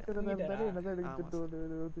வழக்கம் போல.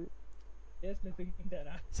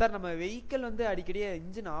 சார் நம்ம வெஹிக்கிள் வந்து அடிக்கடி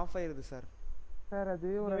இன்ஜின் ஆஃப் ஆயிருது சார். சார் அது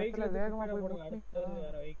ஒரு இடத்துல வேகமா போய்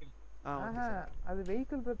வேற வெஹிக்கிள். அது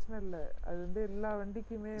வெஹிக்கிள் பிரச்சனை இல்ல, அது வந்து எல்லா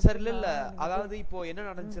வண்டிக்குமே சார். இல்ல அதாவது இப்போ என்ன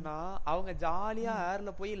நடந்துச்சுன்னா, அவங்க ஜாலியா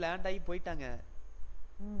ஏர்ல போய் லேண்ட் ஆகி போயிட்டாங்க.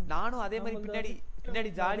 நானும் அதே மாதிரி பின்னாடி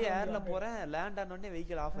ஜாலியா ஏர்ல போறேன், லேண்ட் ஆன உடனே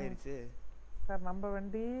வெஹிக்கிள் ஆஃப் ஆயிருச்சு சார். நம்ம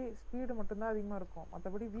வண்டி ஸ்பீடு மட்டும் தான் அதிகமா இருக்கும்,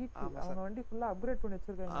 மத்தபடி அவங்க வண்டி ஃபுல்லா அப்கிரேட் பண்ணி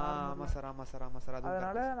வச்சிருக்காங்க. ஆமா சார்.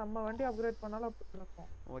 அதனால நம்ம வண்டி அப்கிரேட் பண்ணாலும் அப்படி இருக்கும்.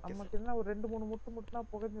 நமக்கு என்ன ஒரு 2-3 முட்டுனா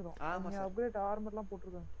புகைஞ்சிரும். அவங்க அப்கிரேட் ஆர்மர்லாம்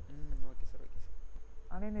போட்டுருக்காங்க. Okay sir.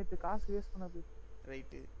 ஆனா நேத்து காசு வேஸ்ட் பண்ண போயிடுச்சு.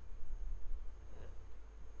 ரைட்.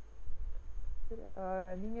 சரி,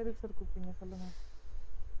 நீங்க எதுக்கு சார் கூப்பிட்டீங்க சொல்லுங்க.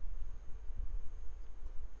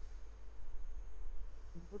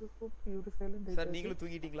 இவரு கூப்பிட்டு இவரு சைலண்ட் சார். நீங்களும்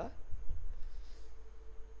தூங்கிட்டீங்களா?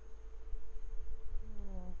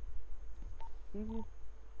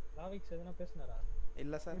 லாவிக்ஸ் எதனா பேசுனாரா?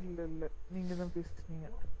 இல்ல சார். இல்ல நீங்க தான் பேசுனீங்க.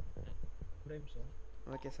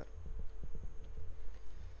 Okay sir.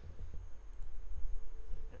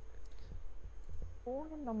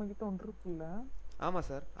 போன் நம்ம கிட்ட ஒன்று இருக்குல்ல. ஆமா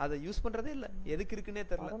சார், அதை யூஸ் பண்றதே இல்ல, எதுக்கு இருக்குன்னே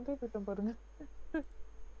தெரியல. வந்து கிட்ட பாருங்க.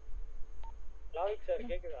 லாவிக்ஸ் சார்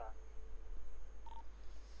கேக்குதா?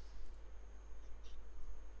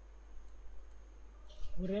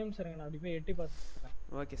 ஒரே நிமிஷம் நான் அப்படி போய் எட்டி பார்த்துறேன்.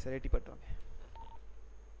 ஓகே சார், எட்டி பார்த்துவாங்க.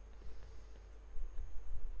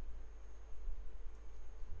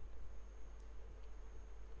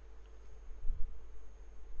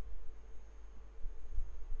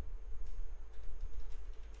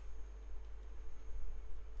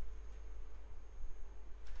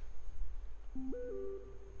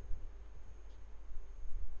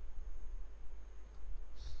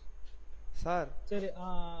 சார் சரி,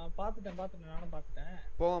 பாத்துட்டேன் நானும் பாத்துட்டேன்.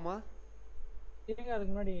 போவோமா? இருங்க,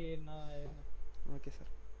 அதுக்கு முன்னாடி நான் ஓகே சார்.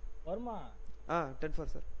 வருமா? 10-4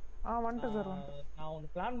 சார். வந்துட்டேன் சார். நான் ஒன்னு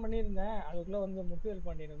பிளான் பண்ணியிருந்தேன், அதுக்குள்ள வந்து முத்துவேல்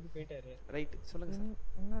பாண்டியன் வந்து போயிட்டாரு. ரைட், சொல்லுங்க சார்.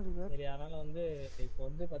 என்னது சார்? சரி, அதனால வந்து இப்போ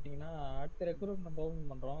வந்து பாத்தீங்கன்னா அடுத்த ரெக்ரூட் நம்ம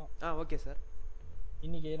ஓபன் பண்றோம். Okay sir.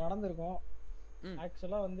 இன்னைக்கு நடந்திருக்கும்.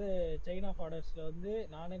 ஆக்சுவலா வந்து செயின் ஆஃப் ஆர்டர்ஸ்ல வந்து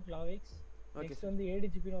நானே கிளாவிக்ஸ், நெக்ஸ்ட் வந்து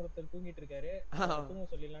ஏடிஜிபின்னு ஒருத்தர் தூங்கிட்டு இருக்காரு, தூங்க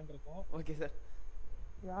சொல்லிடலாம்னு இருக்கோம். Okay sir.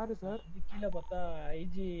 யாரு சார்? கீழே பார்த்தா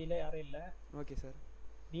ஐஜில யாரும் இல்ல. Okay sir.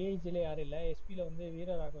 டிஐஜில யாரும் இல்ல. எஸ்பில வந்து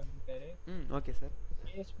வீரராகவன் இருக்காரு. Okay sir.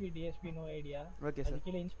 ASP DSP no idea. Okay sir.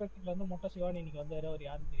 கீழே இன்ஸ்பெக்டர்ல வந்து மொட்டை சிவானி இன்னைக்கு வந்தாரு, அவர்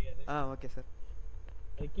யாருன்னு தெரியாது. Okay sir.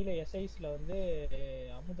 அது கீழே எஸ்ஐஸ்ல வந்து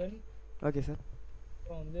அமுதன். Okay sir.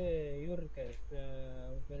 அப்புறம் வந்து இவர் இருக்காரு,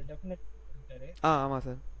 பேர் டெஃபினட் இருக்காரு. ஆமா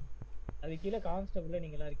சார். அது கீழே கான்ஸ்டபிள்ல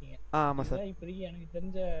நீங்க எல்லாம் இருக்கீங்க. ஆமா சார். இப்போதைக்கு எனக்கு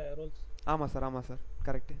தெரிஞ்ச ரோல்ஸ். ஆமா சார்.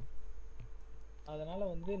 கரெக்ட். அதனால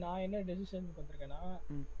வந்து நான் என்ன டெசிஷன் பண்ணிருக்கேன்னா,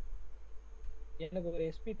 எனக்கு ஒரு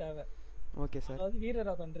எஸ்பி தேவை. Okay sir. அதாவது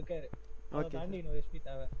வீரராகவன் இருக்காரு, அதை தாண்டி இன்னொரு எஸ்பி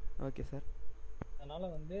தேவை. Okay sir. அதனால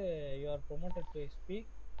வந்து you are promoted to SP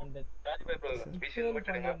and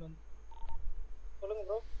சொல்லுங்க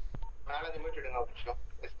ப்ரோ. நாளைக்கு மீட்டிடுங்க ஒரு நிமிஷம்.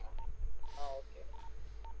 ஓகே.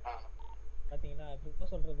 பாத்தீங்களா, இப்போ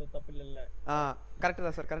சொல்றது தப்பு இல்ல. கரெக்ட்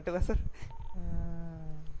தான் sir.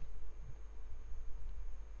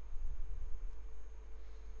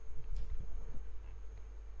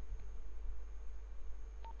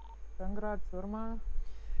 Congrats Verma.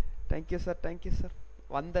 Thank you sir.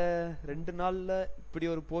 வந்த 2 நாள்ல இப்படி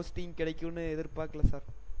ஒரு போஸ்டிங் கிடைக்கும்னு எதிர்பார்க்கல சார்.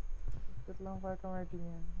 இதெல்லாம் பார்க்க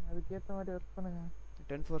மாட்டீங்க, அதுக்கேற்ற மாதிரி ஒர்க் பண்ணுங்க.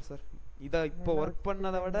 10-4 சார். இத இப்போ ஒர்க்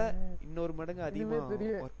பண்ணதை விட இன்னொரு மடங்கு அதிகமா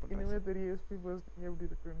ஒர்க் பண்ணுங்க. இனிமே தெரியும் எஸ்பி போஸ்டிங் எப்படி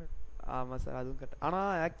இருக்குன்னு. ஆமா சார், அதுவும் கரெக்ட். ஆனா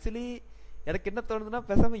ஆக்சுவலி எனக்கு என்ன தோணுதுன்னா,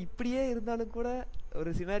 பேசாம இப்படியே இருந்தாலும் கூட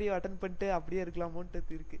ஒரு சினாரியோ அட்டெண்ட் பண்ணிட்டு அப்படியே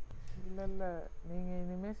இருக்கலாமோன்ட்டு இருக்கு. இல்ல நீங்க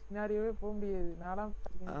இனிமே சினாரியோவே போக முடியாது. நான்லாம்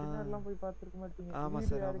சினாரியோலாம் போய் பார்த்திருக்க மாட்டீங்க. ஆமா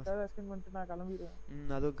சார். யாருக்காவது அசைன் பண்ணிட்டு நான் கிளம்பிடுவேன்.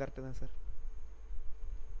 அதுவும் கரெக்ட் தான் சார்.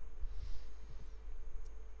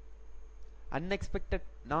 அன்எக்ஸ்பெக்டட்.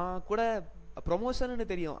 நான் கூட ப்ரொமோஷன்னு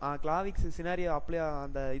தெரியும், கிளாவிக்ஸ் சினாரியோ அப்ளை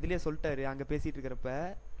அந்த இதுலயே சொல்லிட்டாரு அங்க பேசிட்டு இருக்கிறப்ப.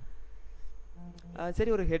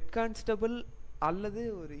 சரி ஒரு ஹெட் கான்ஸ்டபிள் அல்லது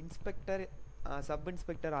ஒரு இன்ஸ்பெக்டர் சப்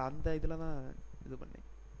இன்ஸ்பெக்டர் அந்த இதுல தான் இது பண்ணேன்.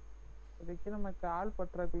 இதுக்கு நமக்கு ஆள்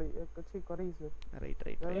பற்றாக்குறை குறையுது சார். ரைட்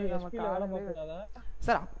ரைட் நமக்கு ஆள்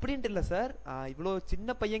சார் அப்படின்ட்டு இல்லை சார். இவ்வளோ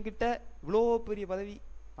சின்ன பையன் கிட்ட இவ்வளோ பெரிய பதவி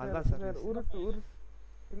அதுதான் சார்.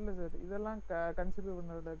 இல்ல சார் இதெல்லாம் கன்சிடர்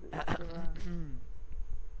பண்ணக்கூடாது.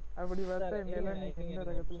 அப்படி வரத இல்ல நீங்க இந்த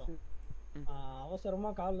ரகத்துல அவசரமா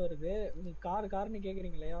கால் வருது. நீ கார்னு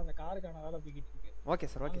கேக்குறீங்களே, அந்த காருக்கான வேலை போய்கிட்டு இருக்கு. ஓகே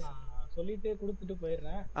சார் ஓகே சார் சொல்லிட்டு கொடுத்துட்டு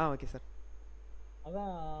போயிடுறேன். Okay sir.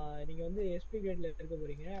 அதான் நீங்க வந்து எஸ்பி கிரேட்ல இருக்க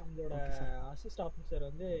போறீங்க. உங்களோட அசிஸ்ட் ஆபீசர்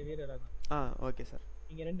வந்து வீரராகவன். Okay sir.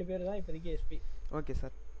 நீங்க 2 பேர் தான் இப்போதைக்கு எஸ்பி. Okay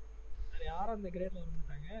sir. வேற யாரும் அந்த கிரேட்ல வர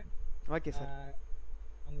மாட்டாங்க. Okay sir.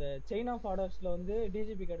 அந்த செயின் ஆஃப் ஆர்டர்ஸ்ல வந்து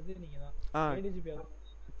டிஜிபி அடுத்து நீங்க தான் ஏடிஜிபி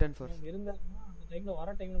 10 இருந்தாருன்னா அந்த டைம்ல வர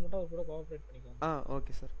டைம்ல மட்டும் அவர் கூட கோஆபரேட் பண்ணிக்கோங்க.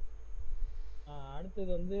 Okay sir. அடுத்தது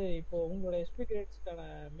வந்து இப்போ உங்களோட எஸ்பி கிரேட்ஸ்க்கான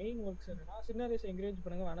மெயின் ஒர்க்ஸ் என்னன்னா சினாரியோஸ் என்கரேஜ்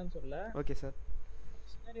பண்ணுங்க வேணாம்னு சொல்ல. Okay sir.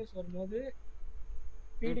 சினாரியோஸ் வரும்போது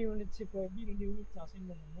பிடி யூனிட்ஸ் இப்போ எப்படி 2 யூனிட்ஸ் அசைன்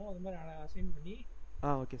பண்ணணுமோ அது மாதிரி அசைன் பண்ணி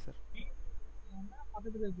ஓகே சார்.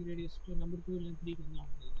 பக்கத்துல இருக்க ரேடியஸ் நம்பர் 2 இல்ல 3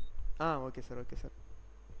 வந்து ஓகே சார் ஓகே சார்.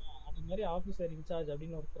 அது மாதிரி ஆஃபீஸர் இன்சார்ஜ்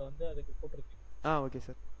அப்படின்னு ஒருத்தர் வந்து அதுக்கு போட்டுருக்கு. Okay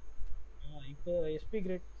sir. இப்போ எஸ்பி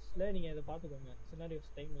கிரேட்ஸ்ல நீங்க இதை பாத்துக்கோங்க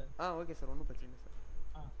சினாரியோஸ் டைம்ல. ஓகே சார் ஒன்றும் பிரச்சனை இல்லை சார்.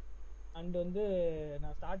 அண்ட் வந்து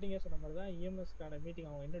நான் ஸ்டார்டிங்கே சொன்ன மாதிரி தான் இஎம்எஸ்க்கான மீட்டிங்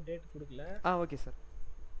அவங்க இன்னும் டேட் கொடுக்கல. Okay sir.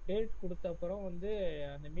 டேட் கொடுத்த அப்புறம் வந்து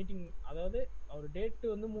அந்த மீட்டிங் அதாவது அவர் டேட்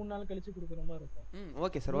வந்து 3 நாள் கழிச்சு கொடுக்குற மாதிரி இருக்கும்.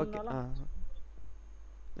 Okay sir okay.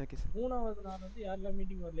 Okay sir. 3வது நாள் வந்து யாரெல்லாம்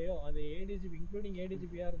மீட்டிங் வரலையோ அது ஏடிஜிபி இன்க்ளூடிங்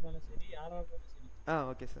ஏடிஜிபியா இருந்தாலும் சரி யாரா இருந்தாலும் சரி.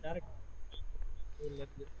 Okay sir. Direct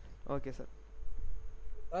okay sir.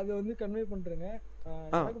 அது வந்து கன்வே பண்றேங்க.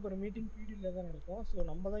 நடக்க போற மீட்டிங் பிடில தான் நடக்கும். சோ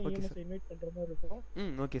நம்ம தான் இஎம்எஸ் இன்வைட் பண்ற மாதிரி இருக்கும்.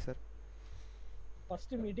 Okay sir.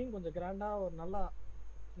 ஃபர்ஸ்ட் மீட்டிங் கொஞ்சம் கிராண்டா ஒரு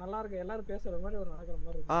நல்லா இருக்கு எல்லாரும் பேசுற மாதிரி ஒரு நடக்கிற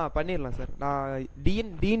மாதிரி இருக்கும். பண்ணிரலாம் சார். நான்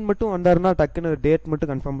டீன் மட்டும் வந்தாருன்னா டக்குன்னு டேட்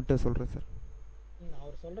மட்டும் கன்ஃபார்ம் பண்ணிட்டு சொல்றேன் சார்.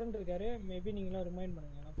 அவர் சொல்றேன்னு இருக்காரு. மேபி நீங்களா ரிமைண்ட்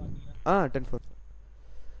பண்ணுங்க நான் பாத்தீங்களா. 10-4 சார்.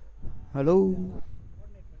 ஹலோ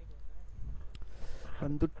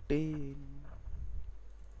வந்துட்டேன்.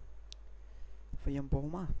 பையன்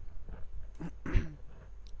போகுமா?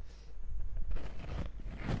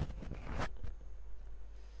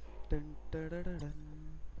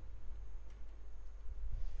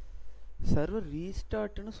 சர்வர்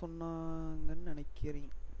ரீஸ்டார்ட்னு சொன்னாங்கன்னு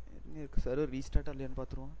நினைக்கிறேன். இருக்கு சர்வர் ரீஸ்டார்ட் இல்லையான்னு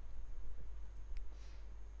பார்த்துருவோம்.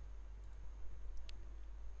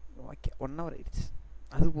 ஓகே 1 hour ஆயிடுச்சு.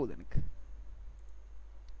 அது போதும் எனக்கு.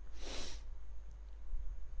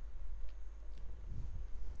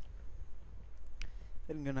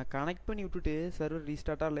 சரிங்க நான் கனெக்ட் பண்ணி விட்டுட்டு சர்வர்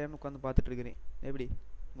ரீஸ்டார்ட்டா இல்லையான்னு உட்காந்து பார்த்துட்டு இருக்கிறேன். எப்படி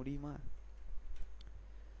முடியுமா?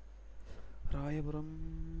 ராயபுரம்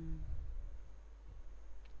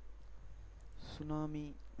சுனாமி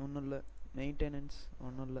ஒன்றும் இல்லை, மெயின்டெனன்ஸ்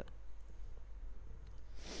ஒன்றும் இல்லை.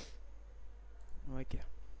 ஓகே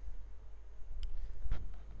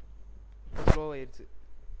ஸ்லோ ஆயிடுச்சு.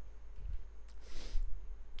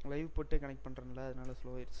 லைவ் போட்டு கனெக்ட் பண்ணுறேன்ல அதனால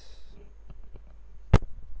ஸ்லோ ஆயிடுச்சு.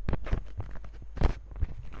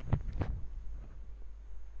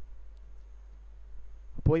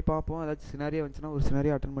 போய் பார்ப்போம். ஏதாச்சும் சினாரியோ வந்துச்சுன்னா ஒரு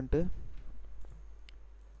சினாரியோ அட்டன் பண்ணிட்டு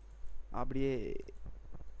அப்படியே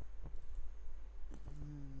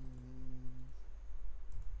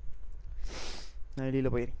நான்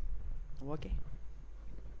வெளியில் போயிடுறேன். ஓகே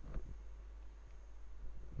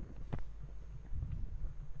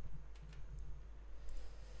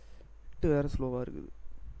வேறு ஸ்லோவாக இருக்குது.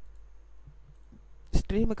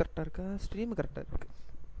 ஸ்ட்ரீமு கரெக்டாக இருக்கா? ஸ்ட்ரீமு கரெக்டாக இருக்கு.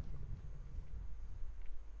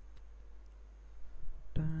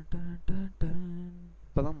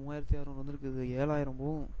 இப்போ தான் 3600 வந்துருக்குது. 7000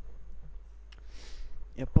 போகும்.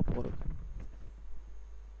 எப்போ போகிறது?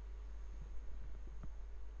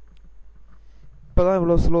 இப்போ தான்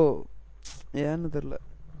இவ்வளோ ஸ்லோ ஏன்னு தெரில.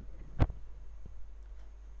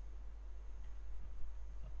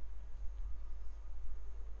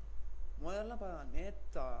 முதல்ல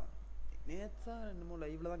நேத்தா என்னமோ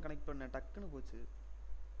லைவ்ல தான் கனெக்ட் பண்ணேன், டக்குன்னு போச்சு.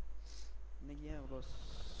 இன்னைக்கு ஏன் இவ்வளோ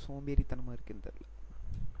சோம்பேறித்தனமாக இருக்குன்னு தெரில.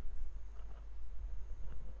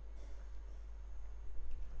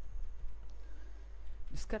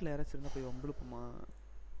 டிஸ்கார்டில் யாராச்சும் இருந்தால் போய் வம்புழுப்புமா?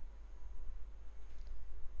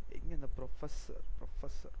 எங்கே இந்த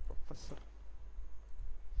ப்ரொஃபஸர்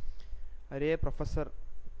அரே ப்ரொஃபஸர்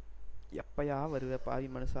எப்பயா வருவ பாவி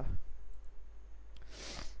மனுஷா?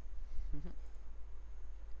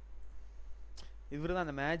 இவரு தான்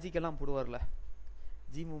அந்த மேஜிக்கெல்லாம் போடுவார்ல,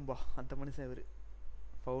 ஜி மும்பா, அந்த மனுஷன் இவர்.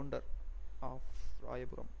 Founder of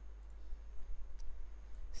Royapuram.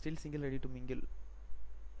 Still single ready to mingle.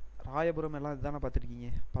 Royapuram எல்லாம் இதுதானே பார்த்துருக்கீங்க,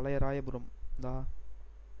 பழைய ராயபுரம். தா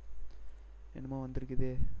என்னமோ வந்திருக்குது.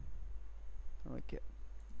 ஓகே,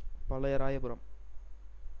 பழைய ராயபுரம்.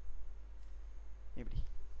 எப்படி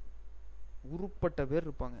உருப்பட்ட பேர்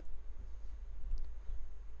இருப்பாங்க.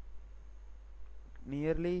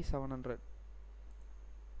 நியர்லி 700.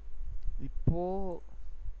 இப்போ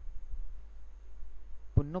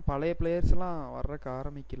இன்னும் பழைய பிளேயர்ஸ்லாம் வர்றக்கு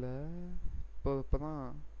ஆரம்பிக்கல. இப்போதான்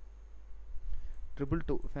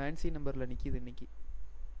 222 ஃபேன்சி நம்பரில் நிற்கிது இன்னைக்கு.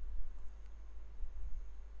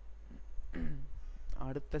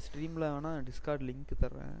 அடுத்த ஸ்ட்ரீமில் வேணால் டிஸ்கார்ட் லிங்க்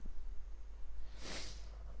தர்றேன்,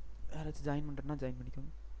 யாராச்சும் ஜாயின் பண்ணுறேன்னா ஜாயின்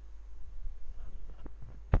பண்ணிக்கோங்க.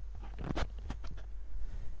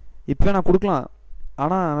 இப்போ நான் கொடுக்கலாம்,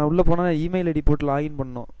 ஆனால் நான் உள்ளே போனால் இமெயில் ஐடி போட்டு லாகின்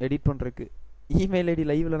பண்ணணும் எடிட் பண்ணுறதுக்கு. இமெயில் ஐடி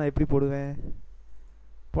லைவில் நான் எப்படி போடுவேன்?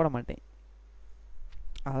 போட மாட்டேன்.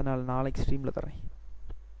 அதனால் நாளைக்கு ஸ்ட்ரீமில் தரேன்.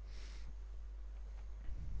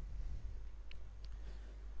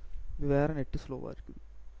 இது வேறு நெட்டு ஸ்லோவாக இருக்குது.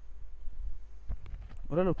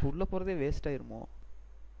 ஒரு இப்போ உள்ளே போகிறதே வேஸ்ட் ஆயிருமோ,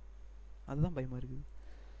 அதுதான் பயமாக இருக்குது.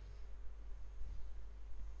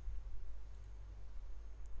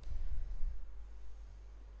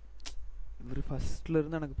 இவர்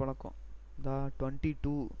ஃபஸ்ட்லேருந்து எனக்கு பழக்கம். இதா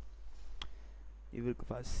 22 இவருக்கு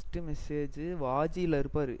ஃபஸ்ட்டு மெசேஜ் வாஜியில்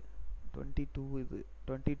இருப்பார். 22 இது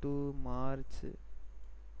 22 மார்ச்,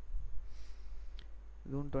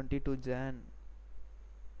 இதுவும் 22 ஜான்,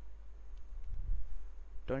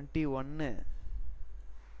 21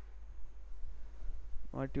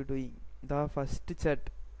 வாட் யூ டூயிங். இதா ஃபஸ்ட்டு சேட்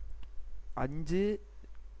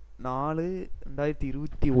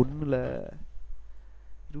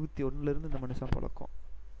 5/4/2021 இந்த மனுஷன் பழக்கம்.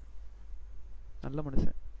 நல்ல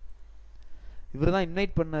மனுஷன். இவர் தான்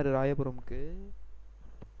இன்வைட் பண்ணாரு ராயபுரம்க்கு.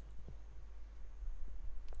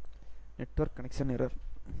 Network connection error.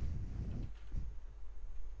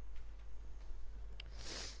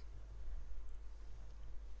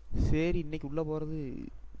 சரி, இன்னைக்கு உள்ள போறது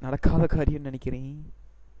நடக்காத காரியம்னு நினைக்கிறேன்.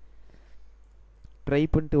 ட்ரை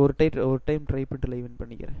பண்ணிட்டு ஒரு டைம் ட்ரை பண்ணிட்டு லைவ் இன்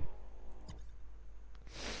பண்ணிக்கிறேன்.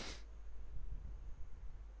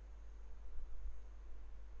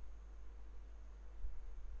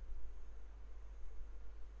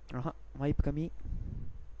 ஆஹா, வாய்ப்பு கம்மி.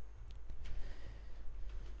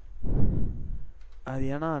 அது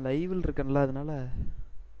ஏன்னா லைவில் இருக்கேன்ல, அதனால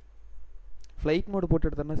ஃப்ளைட் மோடு போட்டு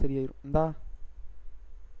எடுத்தோம்னா சரியாயிரும். இந்தா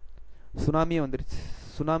சுனாமியே வந்துருச்சு.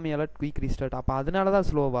 Tsunami alert, quick restart. அப்போ அதனால தான்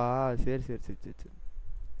ஸ்லோவா? சரி சரி சரி சரி சரி,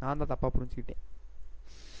 நான் தான் தப்பாக புரிஞ்சுக்கிட்டேன்.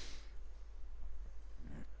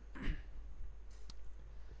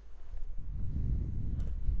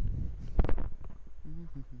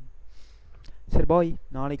 சரி பாய்,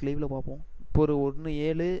 நாளைக்கு லைவில் பார்ப்போம். இப்போ ஒரு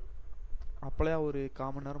 1:07 அப்போலாம் ஒரு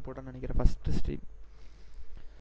 1/4 மணி நேரம் போட்டேன்னு நினைக்கிறேன் ஃபஸ்ட்டு ஸ்ட்ரீம்.